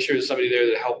 We need to make sure there's somebody there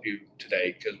to help you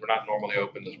today because we're not normally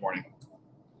open this morning,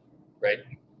 right?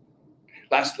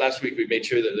 Last week we made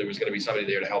sure that there was going to be somebody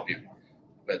there to help you,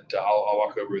 but I'll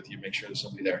walk over with you, make sure there's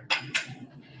somebody there.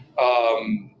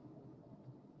 All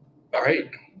right.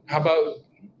 How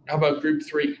about group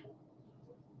 3?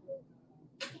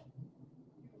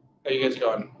 How you guys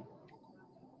going?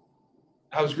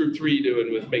 How's group 3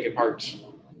 doing with making parts?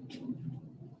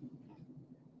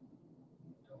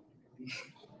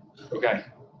 Okay.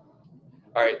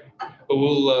 All right. But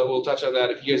we'll touch on that.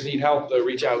 If you guys need help,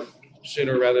 reach out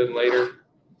sooner rather than later.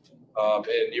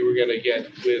 And you were gonna get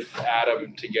with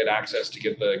Adam to get access to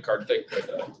get the card thing,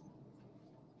 the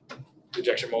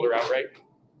injection molder out, right?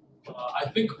 I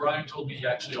think Ryan told me he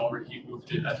actually already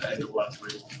moved it at the end of last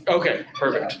week. Okay,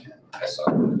 perfect. I saw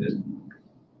it.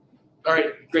 All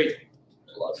right, great.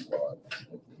 There's a lot of flaws.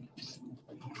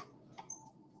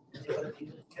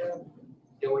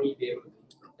 Then when you be able to